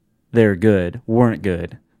they're good weren't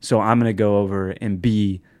good, so I'm going to go over and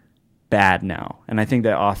be bad now. And I think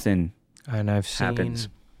that often happens.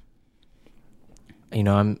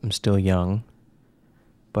 I'm still young,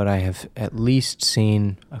 but I have at least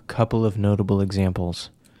seen a couple of notable examples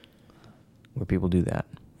where people do that.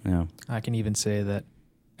 Yeah. I can even say that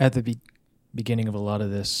at the beginning of a lot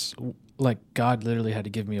of this, like God literally had to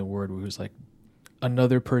give me a word where he was like,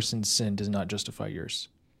 another person's sin does not justify yours.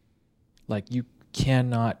 Like, you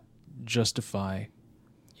cannot justify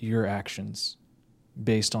your actions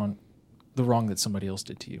based on the wrong that somebody else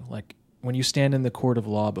did to you. Like, when you stand in the court of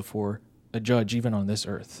law before a judge, even on this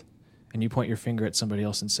earth, and you point your finger at somebody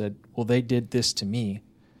else and said, well, they did this to me,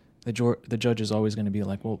 the judge is always going to be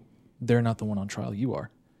like, well, they're not the one on trial, you are.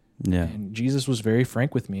 Yeah. And Jesus was very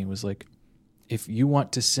frank with me. He was like, if you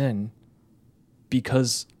want to sin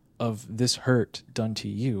because of this hurt done to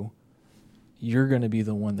you, you're going to be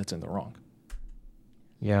the one that's in the wrong.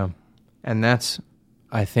 Yeah. And that's,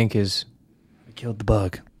 I think, is... I killed the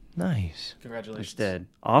bug. Nice. Congratulations. It's dead.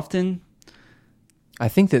 Often, I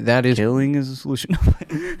think that is... killing is a solution.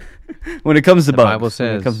 When it comes to bugs. Bible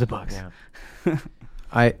says... When it comes to bugs. Yeah.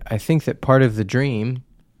 I think that part of the dream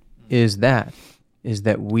is that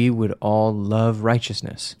we would all love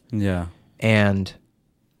righteousness. Yeah. And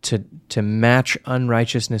to match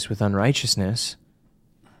unrighteousness with unrighteousness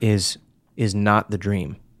is not the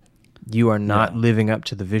dream. You are not living up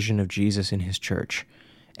to the vision of Jesus in his church.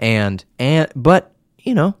 But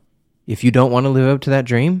if you don't want to live up to that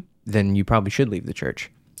dream, then you probably should leave the church.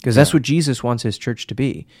 Because that's what Jesus wants his church to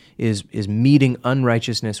be, is meeting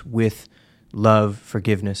unrighteousness with love,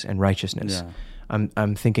 forgiveness, and righteousness. Yeah.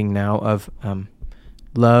 I'm thinking now of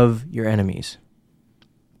love your enemies.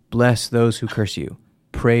 Bless those who curse you.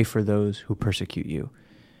 Pray for those who persecute you.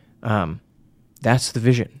 That's the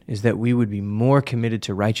vision, is that we would be more committed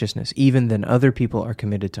to righteousness even than other people are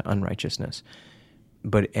committed to unrighteousness.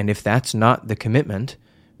 And if that's not the commitment,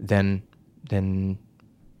 then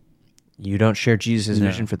you don't share Jesus'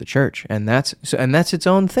 vision for the church. And that's its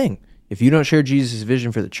own thing. If you don't share Jesus'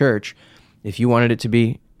 vision for the church, if you wanted it to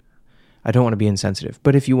be, I don't want to be insensitive,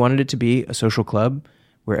 but if you wanted it to be a social club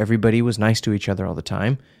where everybody was nice to each other all the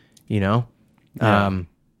time,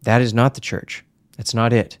 that is not the church. That's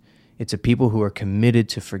not it. It's a people who are committed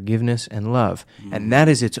to forgiveness and love. And that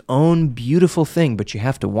is its own beautiful thing, but you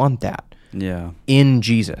have to want that in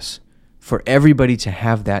Jesus, for everybody to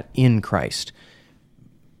have that in Christ.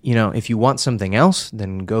 If you want something else,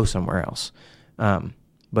 then go somewhere else.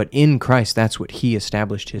 But in Christ, that's what he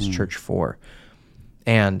established his church for.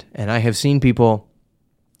 And I have seen people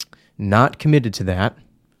not committed to that.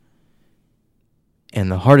 And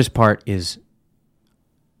the hardest part is,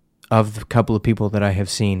 of the couple of people that I have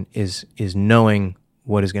seen, is knowing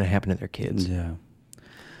what is going to happen to their kids. Yeah.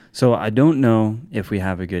 So I don't know if we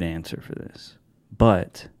have a good answer for this,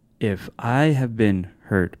 but if I have been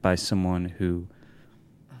hurt by someone who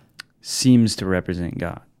seems to represent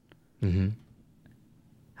God. Mm-hmm.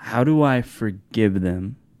 How do I forgive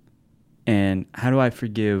them? And how do I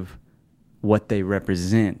forgive what they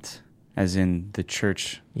represent, as in the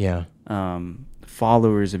church, Yeah.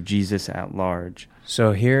 followers of Jesus at large?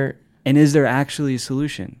 So here, And is there actually a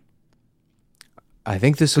solution? I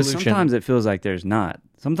think the Because solution. sometimes it feels like there's not.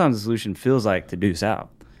 Sometimes the solution feels like to deuce out.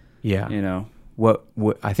 Yeah. You know? What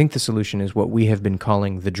I think the solution is what we have been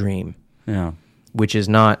calling the dream, Yeah. which is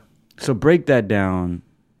not. So break that down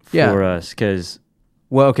Yeah. for us, because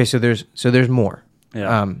Well, okay. So there's more.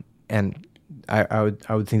 yeah. And I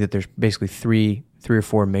would think that there's basically three or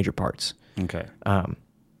four major parts. Okay. Um,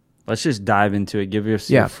 Let's just dive into it. Give us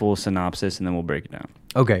Yeah. your full synopsis, and then we'll break it down.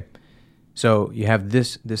 Okay, so you have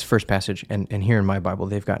this first passage, and here in my Bible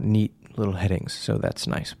they've got neat little headings, so that's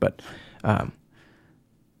nice. But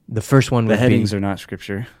the first one The would headings be, are not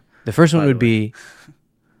scripture. the first one by the would be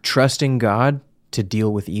trusting God to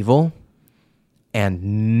deal with evil,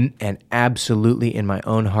 and absolutely in my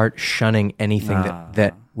own heart shunning anything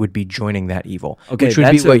that would be joining that evil. Okay, which would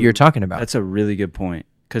be that's what you're talking about. That's a really good point,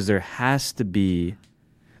 because there has to be,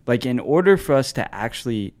 like, in order for us to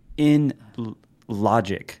actually, in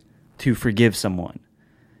logic, to forgive someone,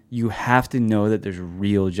 you have to know that there's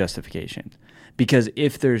real justification. Because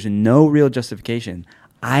if there's no real justification,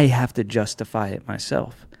 I have to justify it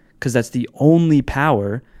myself, because that's the only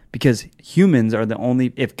power. Because humans are the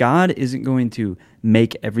only, if God isn't going to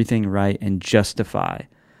make everything right and justify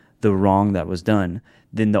the wrong that was done,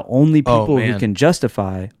 then the only people who man. can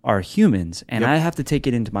justify are humans. And Yep. I have to take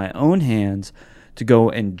it into my own hands to go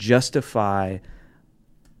and justify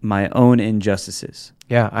my own injustices.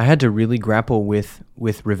 Yeah, I had to really grapple with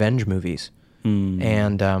revenge movies Mm.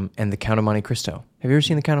 and the Count of Monte Cristo. Have you ever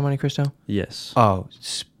seen the Count of Monte Cristo? Yes. Oh,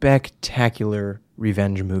 spectacular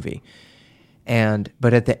revenge movie.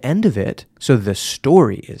 But at the end of it, so the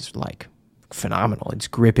story is like phenomenal. It's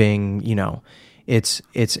gripping,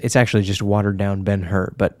 it's actually just watered down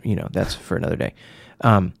Ben-Hur, but that's for another day.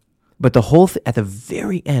 But the whole at the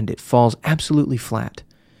very end, it falls absolutely flat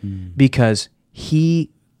because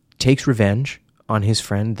he takes revenge on his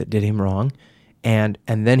friend that did him wrong, and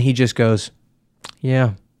then he just goes,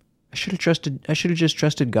 "Yeah, I should have just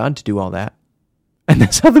trusted God to do all that," and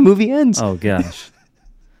that's how the movie ends. Oh gosh.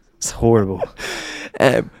 It's horrible.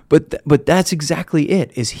 But that's exactly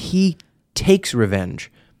it. Is he takes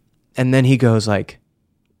revenge, and then he goes like,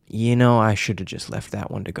 I should have just left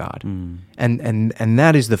that one to God. And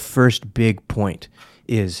that is the first big point.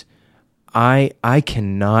 Is I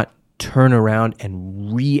cannot turn around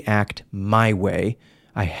and react my way.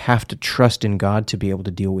 I have to trust in God to be able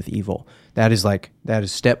to deal with evil. That is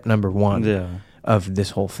step number one. Yeah. Of this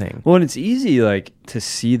whole thing. Well, and it's easy, like, to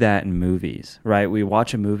see that in movies, right? We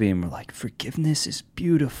watch a movie and we're like, forgiveness is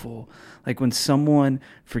beautiful. Like when someone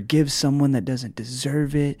forgives someone that doesn't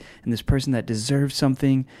deserve it, and this person that deserves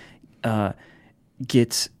something there's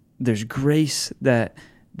grace that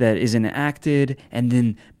is enacted, and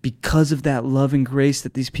then because of that love and grace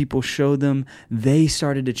that these people showed them, they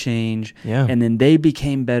started to change, Yeah. and then they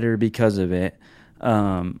became better because of it.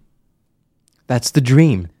 That's the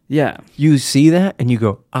dream. Yeah. You see that and you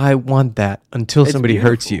go, I want that, until It's somebody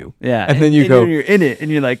hurts beautiful. you. Yeah. And then you go, you're in it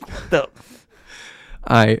and you're like, what the?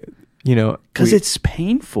 Because we- it's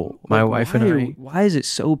painful. My wife and I- Why is it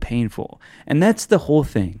so painful? And that's the whole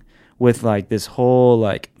thing with like this whole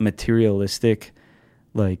like materialistic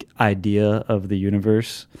like idea of the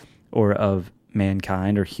universe or of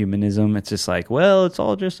mankind or humanism. It's just like, well, it's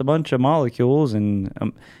all just a bunch of molecules and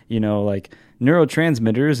like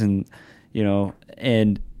neurotransmitters and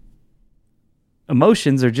and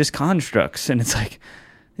emotions are just constructs. And it's like,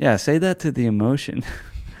 yeah, say that to the emotion.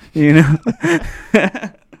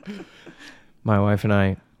 My wife and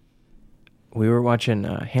I, we were watching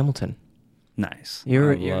Hamilton. Nice. You I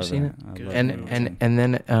ever love seen it? I love And Hamilton.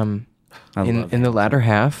 then I love in the Hamilton. latter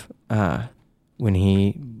half, when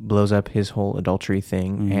he blows up his whole adultery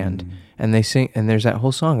thing, and they sing, and there's that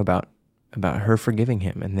whole song about her forgiving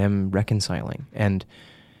him and them reconciling. And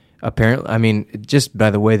apparently, I mean, just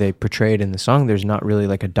by the way they portray it in the song, there's not really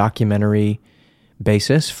like a documentary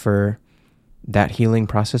basis for that healing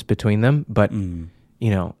process between them. But and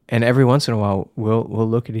every once in a while, we'll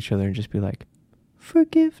look at each other and just be like,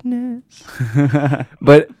 forgiveness.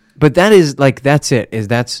 but that is like, that's it.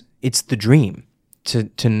 It's the dream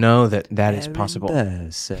to know that is possible.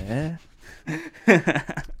 Okay,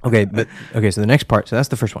 so the next part, so that's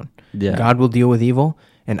the first one. Yeah. God will deal with evil,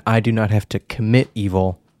 and I do not have to commit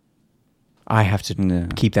evil. I have to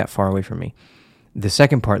keep that far away from me. The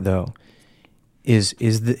second part, though, is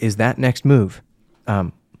that next move.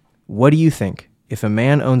 What do you think if a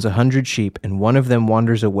man owns 100 sheep and one of them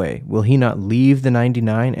wanders away, will he not leave the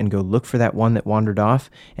 99 and go look for that one that wandered off?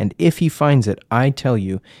 And if he finds it, I tell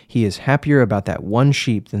you, he is happier about that one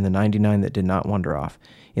sheep than the 99 that did not wander off.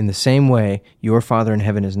 In the same way, your Father in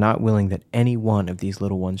heaven is not willing that any one of these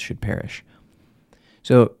little ones should perish.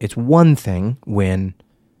 So it's one thing when,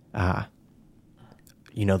 the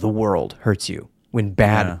world hurts you, when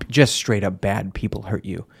just straight up bad people hurt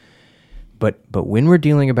you. But when we're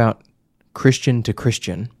dealing about Christian to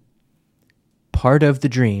Christian, part of the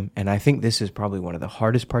dream, and I think this is probably one of the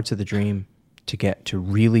hardest parts of the dream to get to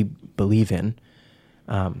really believe in,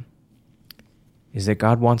 is that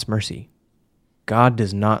God wants mercy. God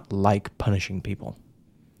does not like punishing people.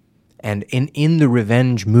 And in the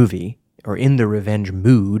revenge movie, or in the revenge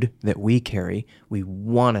mood that we carry, we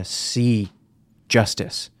want to see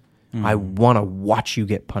justice. I want to watch you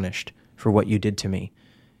get punished for what you did to me.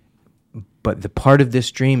 But the part of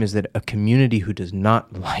this dream is that a community who does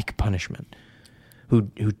not like punishment, who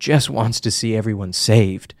just wants to see everyone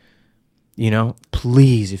saved,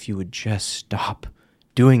 please, if you would just stop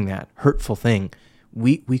doing that hurtful thing,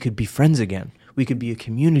 we could be friends again. We could be a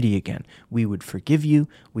community again. We would forgive you.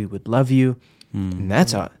 We would love you. And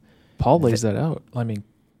that's Paul lays that out. I mean,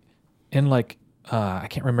 in I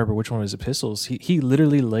can't remember which one of his epistles, he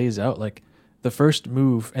literally lays out the first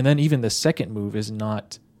move, and then even the second move is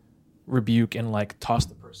not rebuke and toss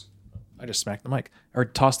the person. I just smacked the mic. Or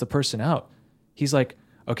toss the person out. He's like,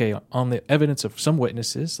 okay, on the evidence of some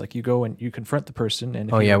witnesses, you go and you confront the person.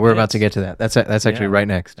 And we're about to get to that. That's actually right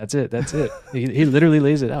next. That's it. He literally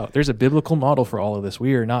lays it out. There's a biblical model for all of this.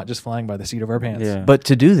 We are not just flying by the seat of our pants. Yeah. But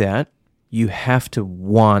to do that, you have to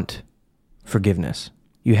want forgiveness.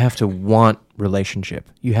 You have to want relationship.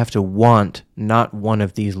 You have to want not one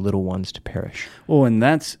of these little ones to perish. Well, and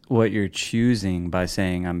that's what you're choosing by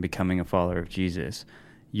saying, I'm becoming a follower of Jesus.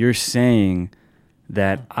 You're saying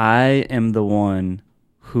that I am the one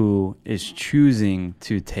who is choosing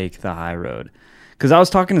to take the high road. Because I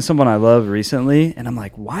was talking to someone I love recently, and I'm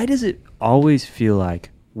like, why does it always feel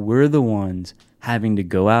like we're the ones having to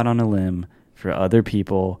go out on a limb for other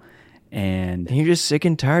people? And you're just sick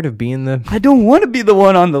and tired of being I don't want to be the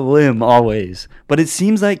one on the limb always. But it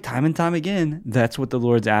seems like time and time again, that's what the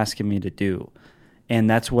Lord's asking me to do. And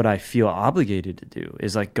that's what I feel obligated to do,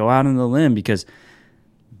 is go out on the limb, because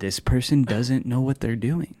this person doesn't know what they're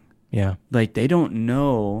doing. Yeah. They don't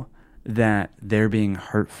know that they're being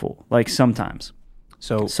hurtful. Sometimes.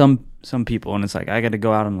 So some people, and it's I got to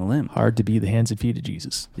go out on the limb. Hard to be the hands and feet of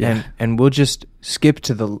Jesus. Yeah. And we'll just skip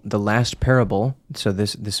to the last parable. So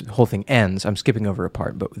this whole thing ends. I'm skipping over a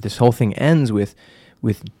part, but this whole thing ends with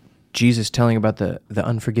Jesus telling about the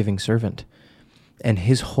unforgiving servant. And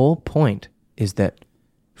his whole point is that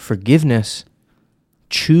forgiveness,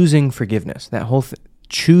 choosing forgiveness,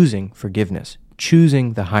 choosing forgiveness,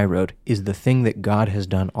 choosing the high road is the thing that God has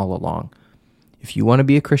done all along. If you want to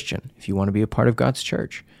be a Christian, if you want to be a part of God's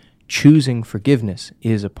church, choosing forgiveness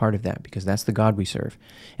is a part of that, because that's the God we serve.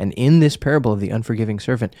 And in this parable of the unforgiving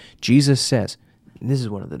servant, Jesus says, this is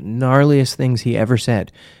one of the gnarliest things he ever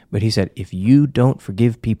said, but he said, if you don't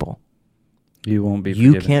forgive people, you won't be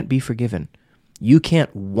forgiven. You can't be forgiven. You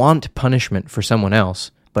can't want punishment for someone else,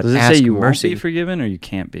 but does it ask say you mercy. won't be forgiven, or you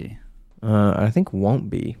can't be? I think won't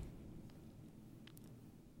be.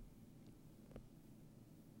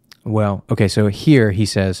 Well, okay, so here he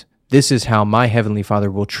says, this is how my heavenly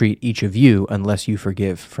Father will treat each of you unless you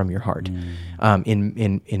forgive from your heart.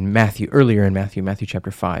 In Matthew, earlier in Matthew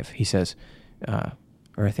chapter 5, he says,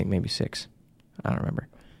 or I think maybe 6, I don't remember.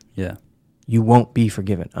 Yeah. You won't be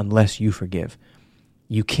forgiven unless you forgive.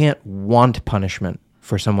 You can't want punishment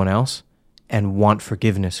for someone else and want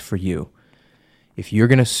forgiveness for you. If you're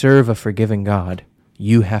going to serve a forgiving God,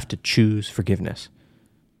 you have to choose forgiveness.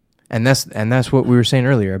 And that's what we were saying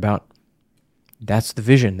earlier about, that's the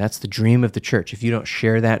vision, that's the dream of the church. If you don't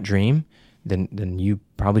share that dream, then you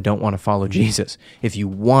probably don't want to follow Jesus. If you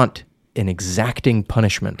want an exacting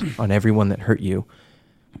punishment on everyone that hurt you,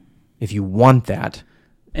 if you want that.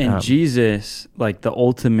 And Jesus, the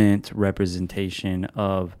ultimate representation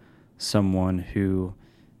of someone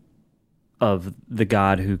of the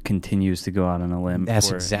God who continues to go out on a limb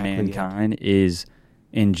for mankind, is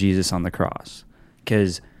in Jesus on the cross.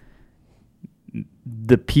 Because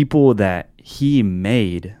the people that he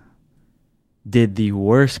made did the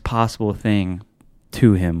worst possible thing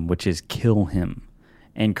to him, which is kill him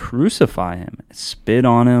and crucify him, spit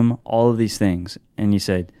on him, all of these things. And he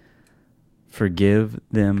said, forgive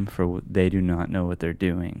them, for they do not know what they're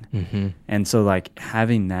doing. Mm-hmm. And so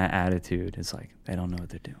having that attitude is they don't know what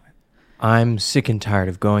they're doing. I'm sick and tired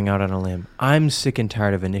of going out on a limb. I'm sick and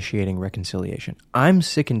tired of initiating reconciliation. I'm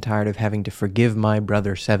sick and tired of having to forgive my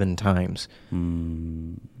brother 7 times.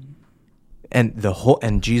 And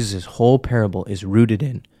Jesus' whole parable is rooted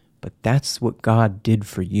in, but that's what God did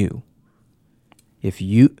for you. If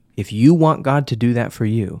you want God to do that for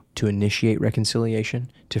you, to initiate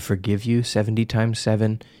reconciliation, to forgive you 70 times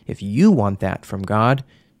 7, if you want that from God,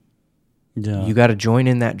 you got to join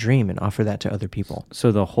in that dream and offer that to other people.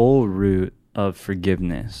 So the whole root of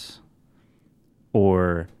forgiveness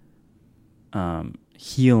or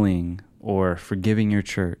healing or forgiving your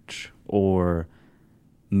church or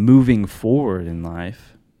moving forward in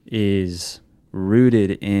life is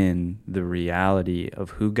rooted in the reality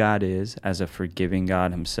of who God is as a forgiving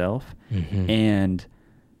God himself, and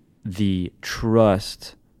the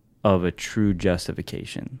trust of a true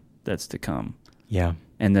justification that's to come. Yeah.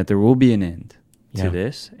 And that there will be an end to Yeah.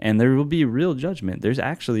 this, and there will be real judgment. There's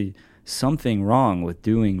actually something wrong with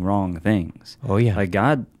doing wrong things. Oh, yeah. Like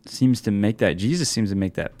Jesus seems to make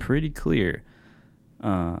that pretty clear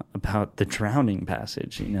about the drowning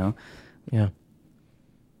passage, Yeah.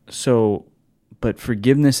 So, but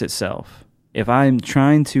forgiveness itself, if I'm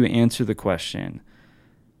trying to answer the question,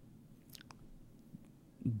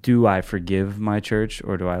 do I forgive my church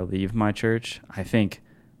or do I leave my church? I think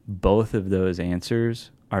both of those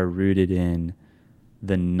answers are rooted in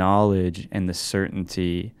the knowledge and the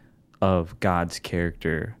certainty of God's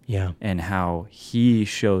character, Yeah. and how he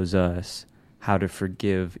shows us how to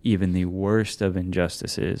forgive even the worst of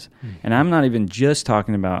injustices. And I'm not even just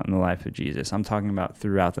talking about in the life of Jesus. I'm talking about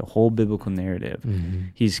throughout the whole biblical narrative.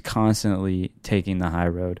 He's constantly taking the high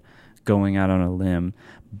road, going out on a limb.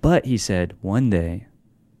 But he said, one day,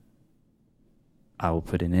 I will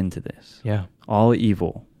put an end to this. Yeah. All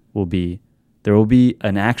evil there will be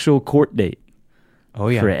an actual court date Oh,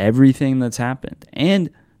 yeah. for everything that's happened. And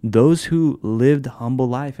those who lived humble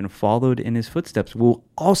life and followed in his footsteps will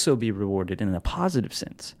also be rewarded in a positive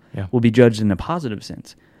sense, Yeah. will be judged in a positive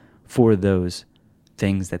sense for those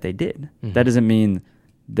things that they did. That doesn't mean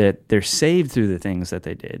that they're saved through the things that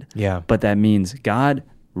they did. Yeah. But that means God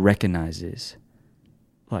recognizes,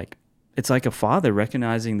 it's like a father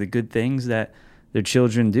recognizing the good things that their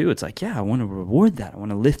children do. It's like, yeah, I want to reward that. I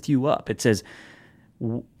want to lift you up. It says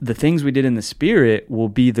the things we did in the Spirit will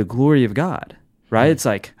be the glory of God, right? It's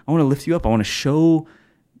like, I want to lift you up. I want to show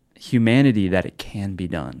humanity that it can be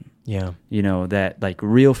done. Yeah. That like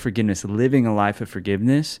real forgiveness, living a life of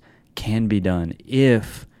forgiveness can be done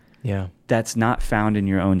if Yeah. that's not found in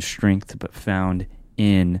your own strength, but found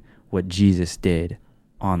in what Jesus did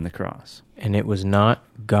on the cross. And it was not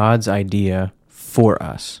God's idea for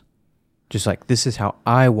us. Just like, this is how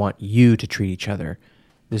I want you to treat each other.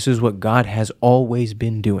 This is what God has always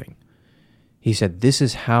been doing. He said, this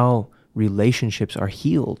is how relationships are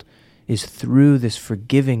healed, is through this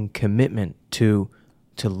forgiving commitment to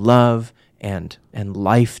love and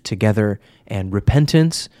life together and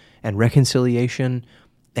repentance and reconciliation.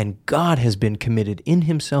 And God has been committed in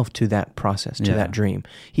himself to that process, to that dream.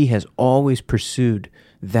 He has always pursued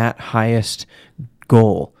that highest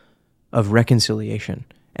goal of reconciliation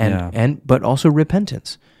but also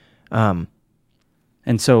repentance. And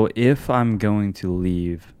so if I'm going to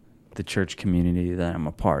leave the church community that I'm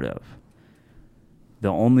a part of, the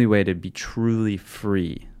only way to be truly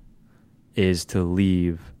free is to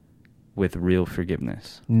leave with real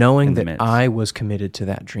forgiveness. Knowing that I was committed to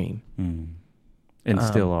that dream. And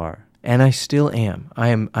still are. And I still am. I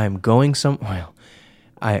am going well,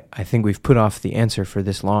 I think we've put off the answer for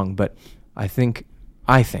this long, but I think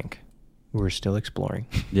we're still exploring.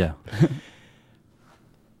 Yeah.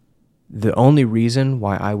 The only reason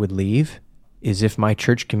why I would leave is if my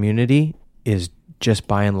church community is just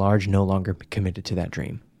by and large no longer committed to that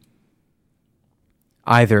dream.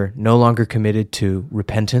 Either no longer committed to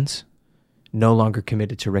repentance, no longer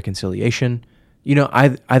committed to reconciliation,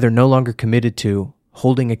 either no longer committed to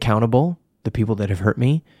holding accountable the people that have hurt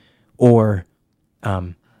me, or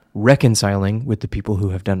reconciling with the people who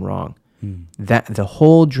have done wrong. That the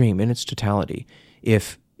whole dream in its totality,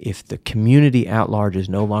 if the community at large is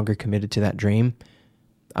no longer committed to that dream,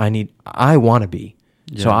 I want to be.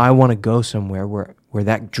 Yeah. So I want to go somewhere where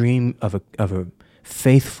that dream of a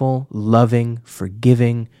faithful, loving,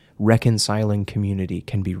 forgiving, reconciling community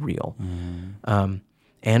can be real. And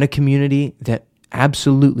a community that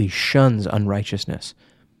absolutely shuns unrighteousness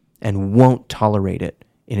and won't tolerate it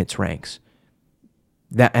in its ranks.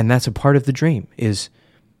 That's a part of the dream is,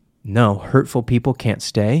 no, hurtful people can't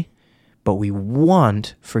stay, but we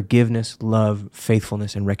want forgiveness, love,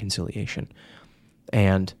 faithfulness, and reconciliation.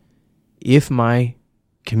 And if my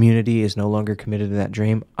community is no longer committed to that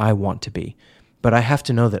dream, I want to be. but I have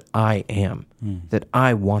to know that I am, that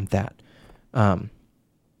I want that.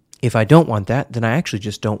 If I don't want that, then I actually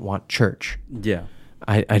just don't want church. Yeah.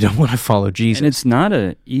 I don't want to follow Jesus. And it's not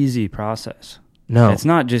an easy process. No. It's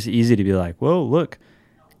not just easy to be like, well, look,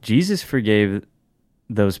 Jesus forgave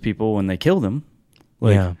those people when they killed him.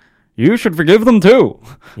 Like, Yeah. you should forgive them too.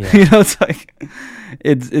 Yeah. It's like,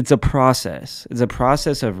 it's a process. It's a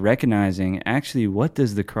process of recognizing, actually, what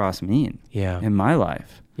does the cross mean Yeah. in my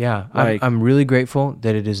life? Yeah. Like- I'm really grateful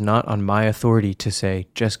that it is not on my authority to say,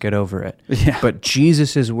 just get over it. Yeah. But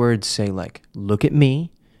Jesus' words say, like, look at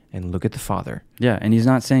me and look at the Father. Yeah, and he's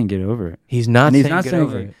not saying get over it. He's not And saying he's not get saying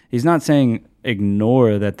over it. he's not saying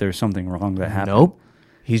ignore that there's something wrong that happened. Nope.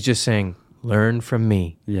 He's just saying, learn from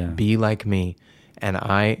me. Yeah. Be like me. And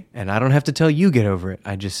I don't have to tell you get over it.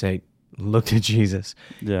 I just say, look to Jesus.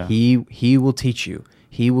 Yeah. He will teach you.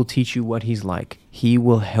 He will teach you what he's like. He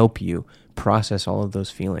will help you process all of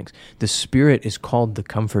those feelings. The Spirit is called the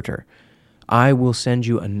Comforter. I will send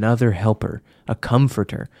you another helper, a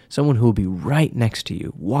comforter, someone who will be right next to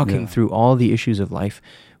you, walking through all the issues of life.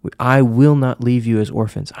 I will not leave you as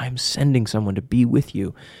orphans. I'm sending someone to be with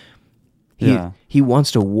you. He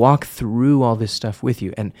wants to walk through all this stuff with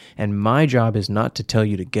you. And my job is not to tell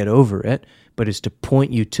you to get over it, but is to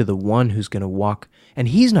point you to the one who's going to walk. And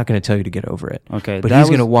he's not going to tell you to get over it. Okay, But that he's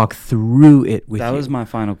going to was- walk through it with you. That was my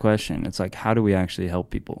final question. It's like, how do we actually help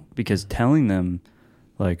people? Because telling them,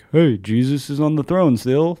 like, hey, Jesus is on the throne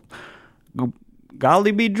still.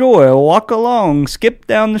 Golly be joy, walk along, skip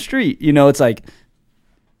down the street. It's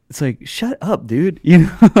like, shut up, dude.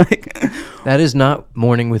 Like, That is not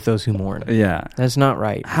mourning with those who mourn. yeah. That's not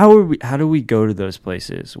right. How do we go to those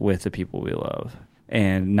places with the people we love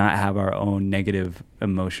and not have our own negative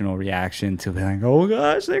emotional reaction to be like, oh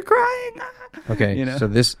gosh, they're crying. Okay, so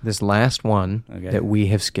this last one Okay. that we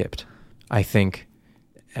have skipped, I think,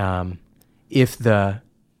 if the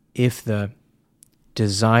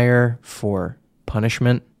desire for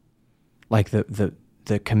punishment, like the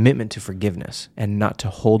commitment to forgiveness and not to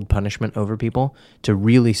hold punishment over people, to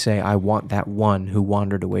really say, I want that one who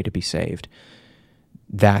wandered away to be saved,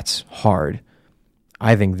 that's hard.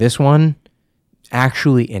 I think this one,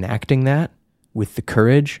 actually enacting that with the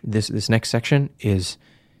courage, this next section is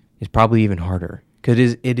probably even harder,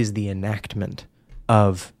 because it is the enactment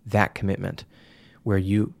of that commitment where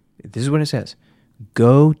this is what it says,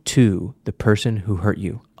 go to the person who hurt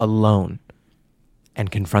you alone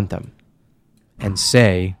and confront them and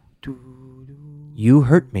say, you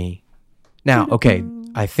hurt me. Now, okay,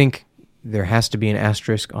 I think there has to be an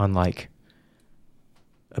asterisk on like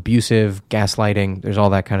abusive, gaslighting, there's all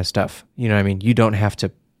that kind of stuff. You know what I mean? You don't have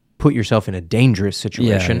to put yourself in a dangerous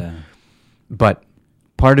situation. Yeah. But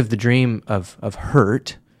part of the dream of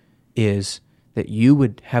hurt is that you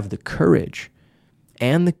would have the courage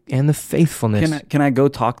and the faithfulness. Can I go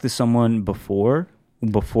talk to someone before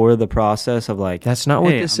the process of like, That's not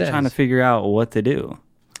what hey, this I'm says. trying to figure out what to do.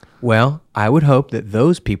 Well, I would hope that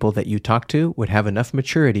those people that you talk to would have enough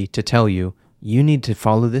maturity to tell you, you need to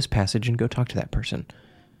follow this passage and go talk to that person.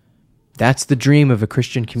 That's the dream of a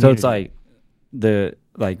Christian community. So it's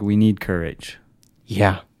like we need courage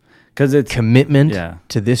yeah, because it's commitment Yeah.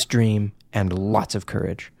 to this dream and lots of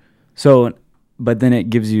courage. so. But then it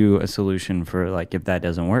gives you a solution for like if that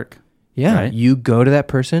doesn't work. Yeah, Right? you go to that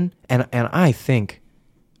person, and I think,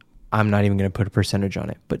 I'm not even going to put a percentage on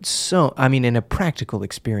it, but in a practical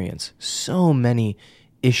experience, so many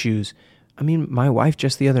issues. I mean, my wife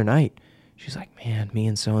just the other night, she's like, man, me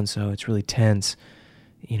and so-and-so, it's really tense.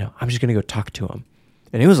 I'm just going to go talk to them.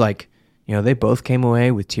 And it was like, they both came away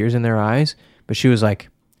with tears in their eyes, but she was like,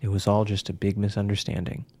 it was all just a big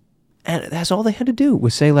misunderstanding. And that's all they had to do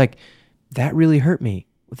was say like, that really hurt me.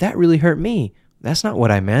 That really hurt me. That's not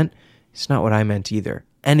what I meant. It's not what I meant either.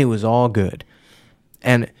 And it was all good.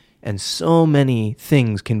 And so many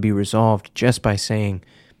things can be resolved just by saying,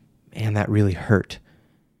 man, that really hurt.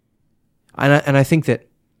 And I think that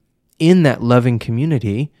in that loving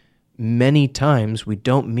community, many times we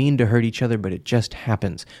don't mean to hurt each other, but it just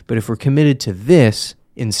happens. But if we're committed to this,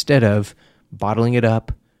 instead of bottling it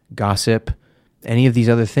up, gossip, any of these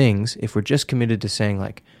other things, if we're just committed to saying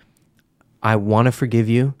like, I want to forgive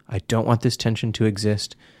you, I don't want this tension to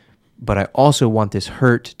exist, but I also want this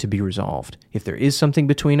hurt to be resolved. If there is something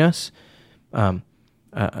between us,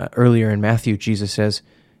 earlier in Matthew, Jesus says,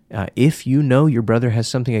 if you know your brother has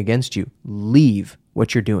something against you, leave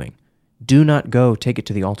what you're doing. Do not go take it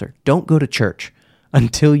to the altar. Don't go to church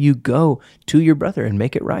until you go to your brother and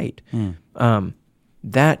make it right.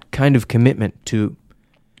 That kind of commitment to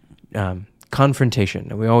confrontation,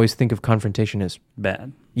 and we always think of confrontation as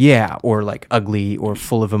Bad. yeah, or like ugly or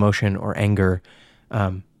full of emotion or anger.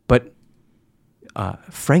 But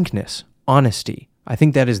frankness, honesty. I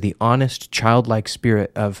think that is the honest, childlike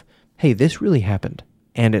spirit of, hey, this really happened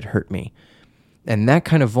and it hurt me. And that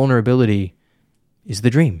kind of vulnerability is the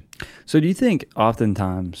dream. So do you think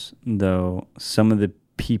oftentimes, though, some of the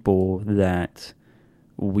people that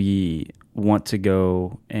we want to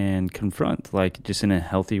go and confront, like just in a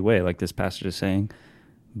healthy way, like this pastor is saying,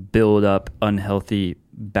 build up unhealthy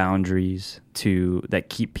boundaries that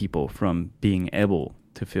keep people from being able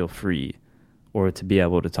to feel free or to be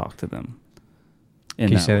able to talk to them?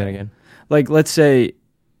 Can you say that again? Like, let's say,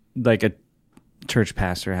 like a church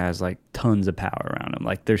pastor has like tons of power around him,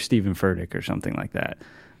 like they're Stephen Furtick or something like that.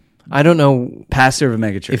 I don't know Pastor of a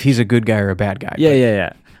megachurch. if he's a good guy or a bad guy.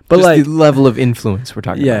 Yeah. But But just like, the level of influence we're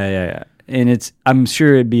talking about. yeah. And I'm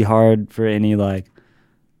sure it'd be hard for any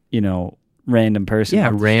random person, Yeah,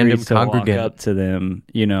 off the random streets to walk congregant. up to them.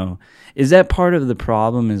 Is that part of the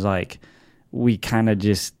problem? Is like we kind of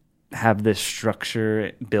just have this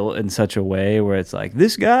structure built in such a way where it's like,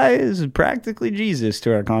 this guy is practically Jesus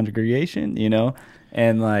to our congregation,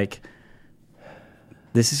 and like,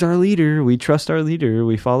 this is our leader. We trust our leader.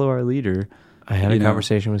 We follow our leader. I had a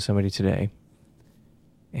conversation with somebody today,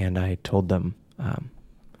 and I told them,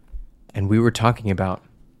 and we were talking about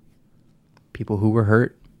people who were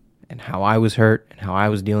hurt and how I was hurt and how I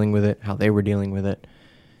was dealing with it, how they were dealing with it.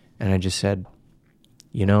 And I just said,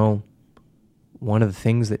 one of the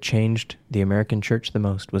things that changed the American church the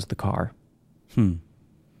most was the car.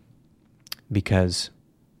 Because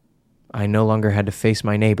I no longer had to face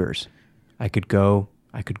my neighbors. I could go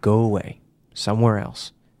away somewhere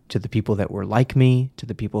else to the people that were like me, to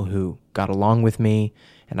the people who got along with me,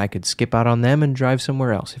 and I could skip out on them and drive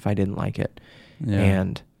somewhere else if I didn't like it. Yeah.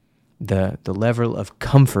 And the level of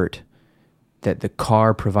comfort that the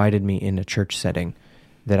car provided me in a church setting,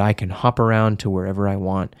 that I can hop around to wherever I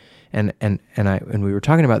want. And we were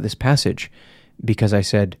talking about this passage because I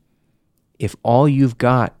said, if all you've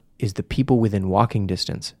got is the people within walking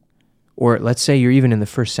distance, or let's say you're even in the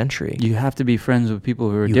first century, You have to be friends with people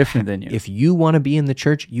who are different than you. If you want to be in the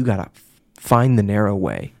church, you got to find the narrow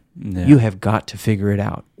way. Yeah. You have got to figure it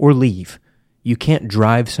out or leave. You can't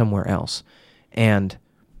drive somewhere else. And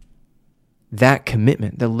that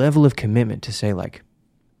commitment, the level of commitment to say, like,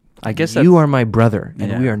 I guess you are my brother,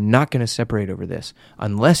 and Yeah. we are not going to separate over this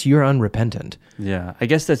unless you're unrepentant. Yeah, I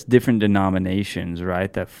guess that's different denominations,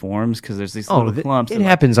 right? That forms because there's these little clumps. It of, like,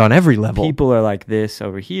 happens on every level. people are like this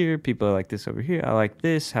over here. People are like this over here. I like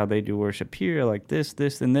this, how they do worship here. I like this,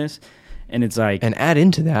 and this. And it's like, And add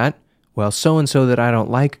into that, well, so-and-so that I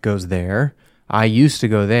don't like goes there. I used to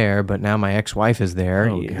go there, but now my ex-wife is there.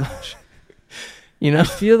 oh gosh. You know? I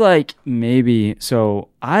feel like maybe, so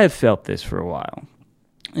I have felt this for a while.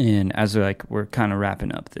 And as we're kind of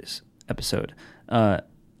wrapping up this episode,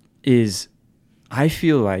 is I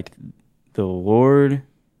feel like the Lord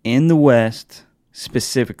in the West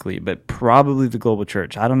specifically, but probably the global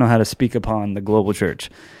church, I don't know how to speak upon the global church,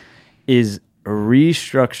 is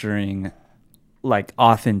restructuring like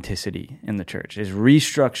authenticity in the church, is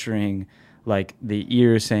restructuring like the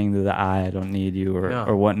ear saying to the eye, I don't need you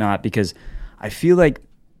or whatnot, because I feel like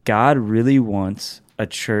God really wants a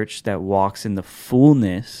church that walks in the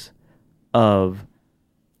fullness of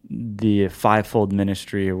the fivefold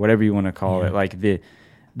ministry or whatever you want to call it, like the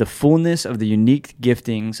fullness of the unique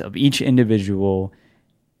giftings of each individual,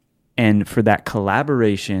 and for that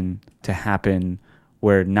collaboration to happen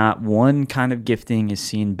where not one kind of gifting is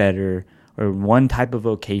seen better or one type of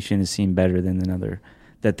vocation is seen better than another,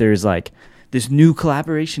 that there's like this new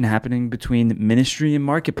collaboration happening between ministry and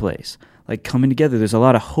marketplace, like coming together. There's a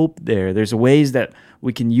lot of hope there. There's ways that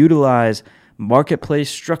we can utilize marketplace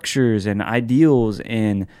structures and ideals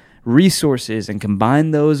and resources and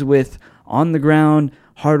combine those with on the ground,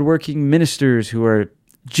 hardworking ministers who are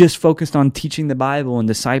just focused on teaching the Bible and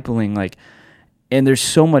discipling. Like, and there's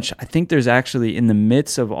so much, I think there's actually, in the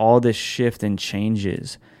midst of all this shift and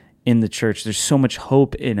changes in the church, there's so much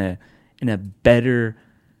hope in a better,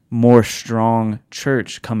 more strong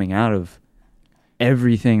church coming out of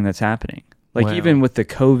everything that's happening. Like, Wow. even with the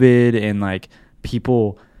COVID and like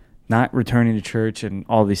people not returning to church and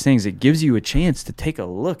all these things, it gives you a chance to take a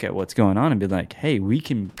look at what's going on and be like, hey, we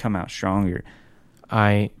can come out stronger.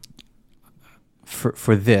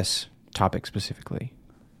 For this topic specifically,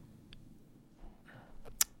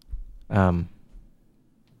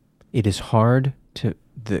 it is hard to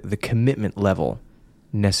the commitment level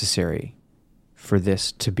necessary for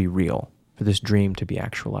this to be real, for this dream to be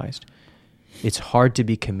actualized. It's hard to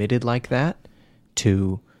be committed like that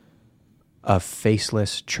to a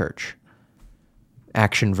faceless church,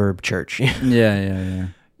 action verb church. Yeah.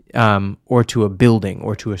 or to a building,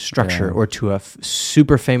 or to a structure, Yeah. or to a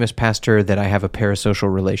super famous pastor that I have a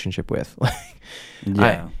parasocial relationship with.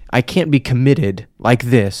 Yeah. I can't be committed like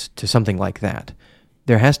this to something like that.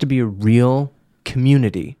 There has to be a real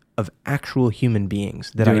community of actual human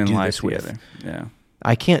beings that Doing I do life this with. together. Yeah.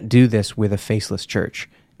 I can't do this with a faceless church.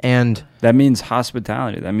 And That means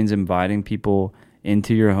hospitality. That means inviting people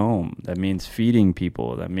into your home. That means feeding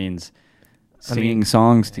people. That means singing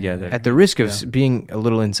songs together. at the risk of being a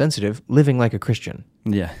little insensitive, living like a Christian.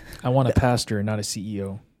 Yeah. I want a pastor, not a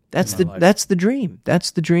CEO. That's in the my life. that's the dream.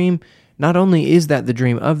 That's the dream. Not only is that the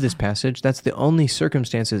dream of this passage, that's the only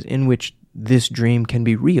circumstances in which this dream can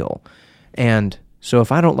be real. And so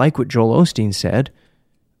if I don't like what Joel Osteen said,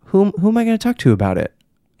 who am I going to talk to about it?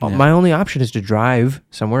 Yeah. My only option is to drive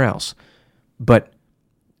somewhere else. But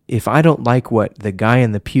if I don't like what the guy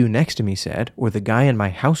in the pew next to me said, or the guy in my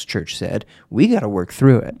house church said, we got to work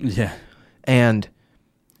through it. Yeah. And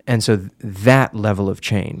so that level of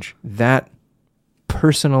change, that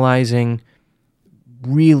personalizing,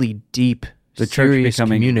 really deep, The church serious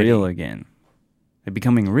becoming community, real again. It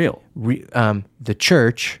becoming real. the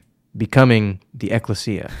church becoming the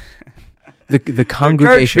ecclesia, the The church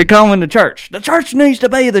congregation. becoming the church. The church needs to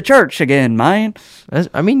be the church again, man.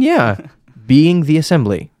 Being the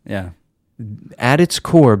assembly, Yeah. at its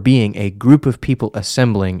core, being a group of people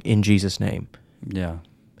assembling in Jesus' name. Yeah.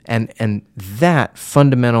 And that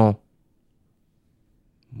fundamental,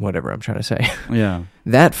 whatever I'm trying to say, Yeah.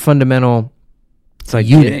 that fundamental It's like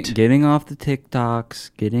unit. getting off the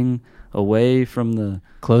TikToks, getting away from the...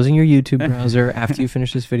 Closing your YouTube browser after you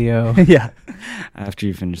finish this video. Yeah. After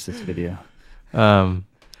you finish this video.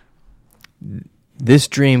 This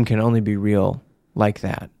dream can only be real like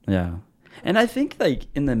that. Yeah. And I think like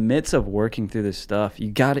in the midst of working through this stuff,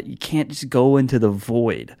 you can't just go into the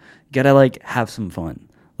void. You gotta like have some fun.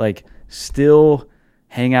 Like still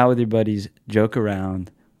hang out with your buddies, joke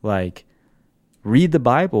around, like read the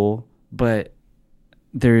Bible, but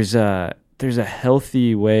there's a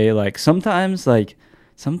healthy way. Like sometimes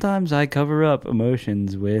I cover up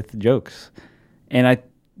emotions with jokes. And I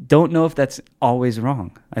don't know if that's always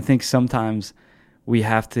wrong. I think sometimes we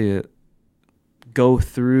have to go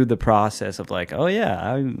through the process of like, oh yeah,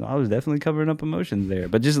 I was definitely covering up emotions there,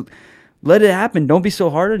 but just let it happen. Don't be so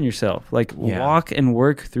hard on yourself. Like walk and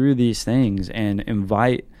work through these things and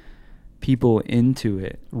invite people into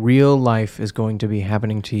it. Real life is going to be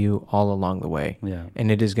happening to you all along the way. Yeah.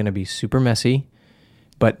 And it is going to be super messy.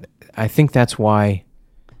 But I think that's why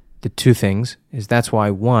the two things is that's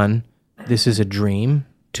why, one, this is a dream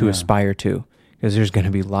to aspire to, because there's going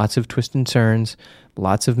to be lots of twists and turns,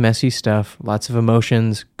 lots of messy stuff, lots of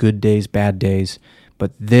emotions, good days, bad days.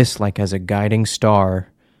 But this, like as a guiding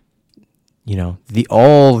star, you know,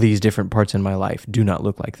 all these different parts in my life do not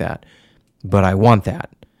look like that, but I want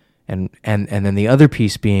that. And then the other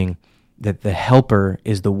piece being that the helper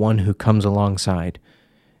is the one who comes alongside,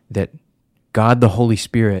 that God the Holy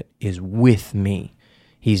Spirit is with me.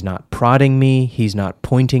 He's not prodding me. He's not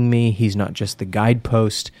pointing me. He's not just the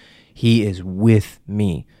guidepost. He is with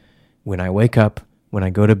me. When I wake up, when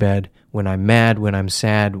I go to bed, when I'm mad, when I'm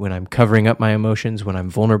sad, when I'm covering up my emotions, when I'm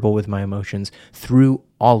vulnerable with my emotions, through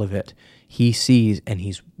all of it, he sees and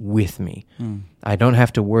he's with me. I don't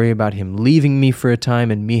have to worry about him leaving me for a time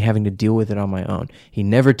and me having to deal with it on my own. He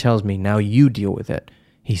never tells me, now you deal with it.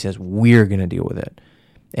 He says, we're going to deal with it.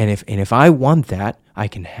 And if I want that, I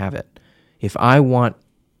can have it. If I want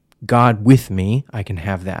God with me, I can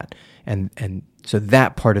have that. And so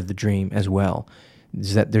that part of the dream as well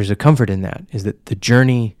is that there's a comfort in that, is that the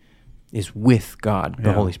journey is with God,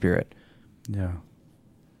 the Holy Spirit. Yeah.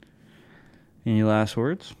 Any last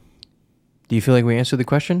words? Do you feel like we answered the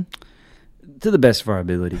question? To the best of our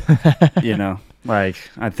ability. You know, like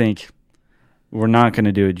I think we're not going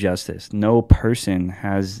to do it justice. No person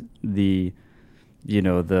has the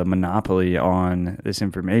monopoly on this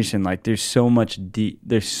information. Like there's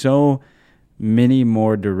so many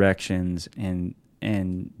more directions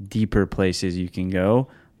and deeper places you can go,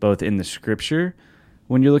 both in the scripture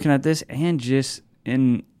when you're looking at this and just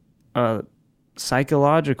in a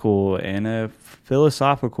psychological and a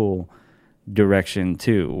philosophical direction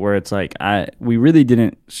too, where it's like we really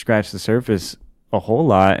didn't scratch the surface a whole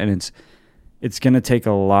lot, and it's going to take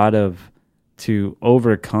a lot to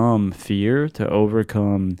overcome fear, to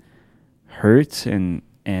overcome hurt, and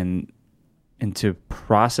to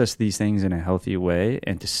process these things in a healthy way,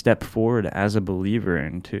 and to step forward as a believer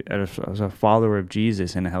and as a follower of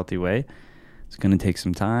Jesus in a healthy way. It's going to take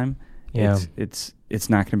some time. Yeah. It's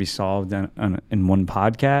not going to be solved in one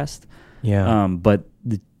podcast. Yeah. But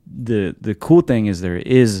the cool thing is there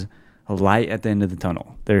is a light at the end of the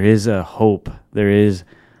tunnel. There is a hope. There is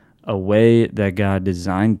a way that God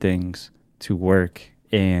designed things to work,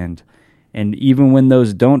 and even when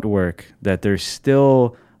those don't work, that there's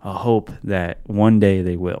still a hope that one day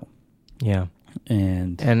they will. Yeah.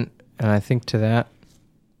 And I think to that,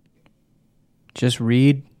 just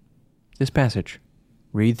read this passage.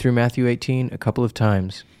 Read through Matthew 18 a couple of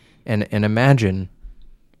times and imagine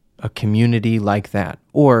a community like that,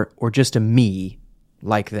 or just a me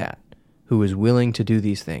like that, who is willing to do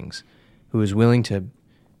these things, who is willing to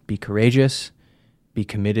be courageous, be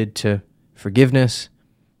committed to forgiveness,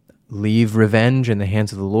 leave revenge in the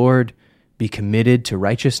hands of the Lord, be committed to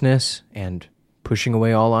righteousness and pushing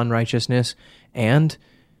away all unrighteousness, and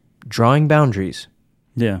drawing boundaries.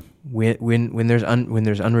 yeah, When there's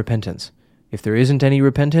unrepentance. If there isn't any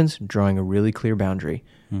repentance, drawing a really clear boundary.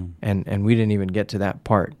 And we didn't even get to that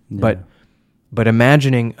part. Yeah. But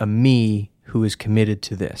imagining a me who is committed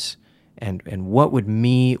to this, and what would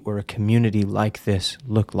me or a community like this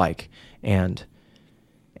look like? And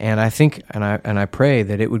I think and I pray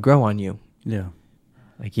that it would grow on you. yeah,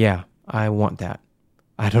 Like, yeah, I want that.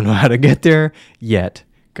 I don't know how to get there yet.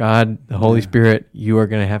 God, the Holy Spirit, you are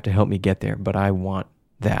going to have to help me get there, but I want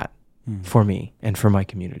that for me and for my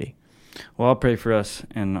community. Well, I'll pray for us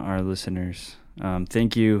and our listeners.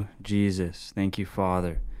 Thank you, Jesus. Thank you,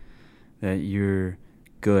 Father, that you're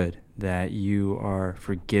good, that you are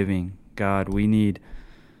forgiving. God, we need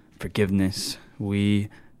forgiveness. We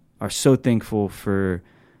are so thankful for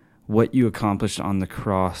what you accomplished on the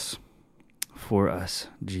cross for us,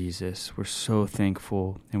 Jesus. We're so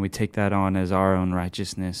thankful, and we take that on as our own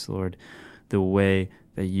righteousness, Lord, the way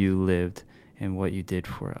that you lived and what you did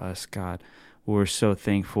for us, God. We're so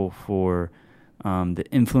thankful for the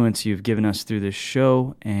influence you've given us through this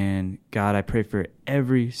show. And God, I pray for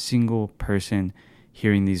every single person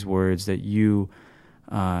hearing these words, that you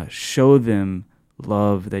show them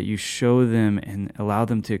love, that you show them and allow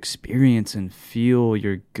them to experience and feel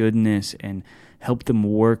your goodness, and help them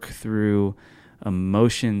work through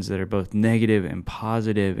emotions that are both negative and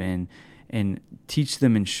positive, and teach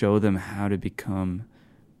them and show them how to become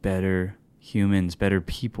better humans, better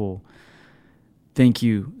people. Thank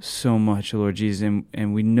you so much, Lord Jesus.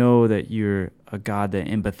 And we know that you're a God that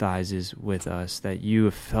empathizes with us, that you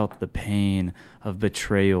have felt the pain of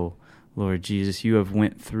betrayal, Lord Jesus. You have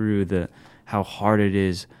went through how hard it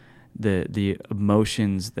is, the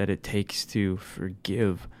emotions that it takes to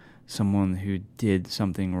forgive someone who did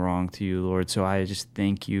something wrong to you, Lord. So I just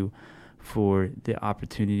thank you for the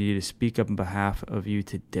opportunity to speak up on behalf of you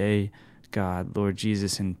today, God, Lord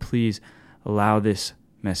Jesus. And please allow this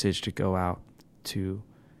message to go out to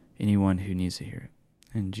anyone who needs to hear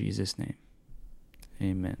it. In Jesus' name,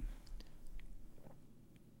 amen.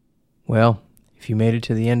 Well, if you made it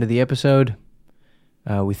to the end of the episode,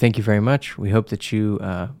 we thank you very much. We hope that you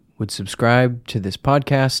would subscribe to this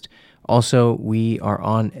podcast. Also, we are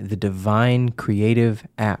on the Divine Creative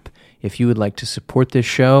app. If you would like to support this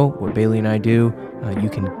show, what Bailey and I do, you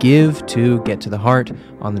can give to Get to the Heart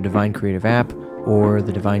on the Divine Creative app or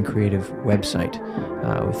the Divine Creative website.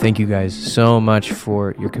 We thank you guys so much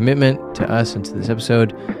for your commitment to us and to this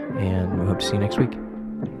episode, and we hope to see you next week.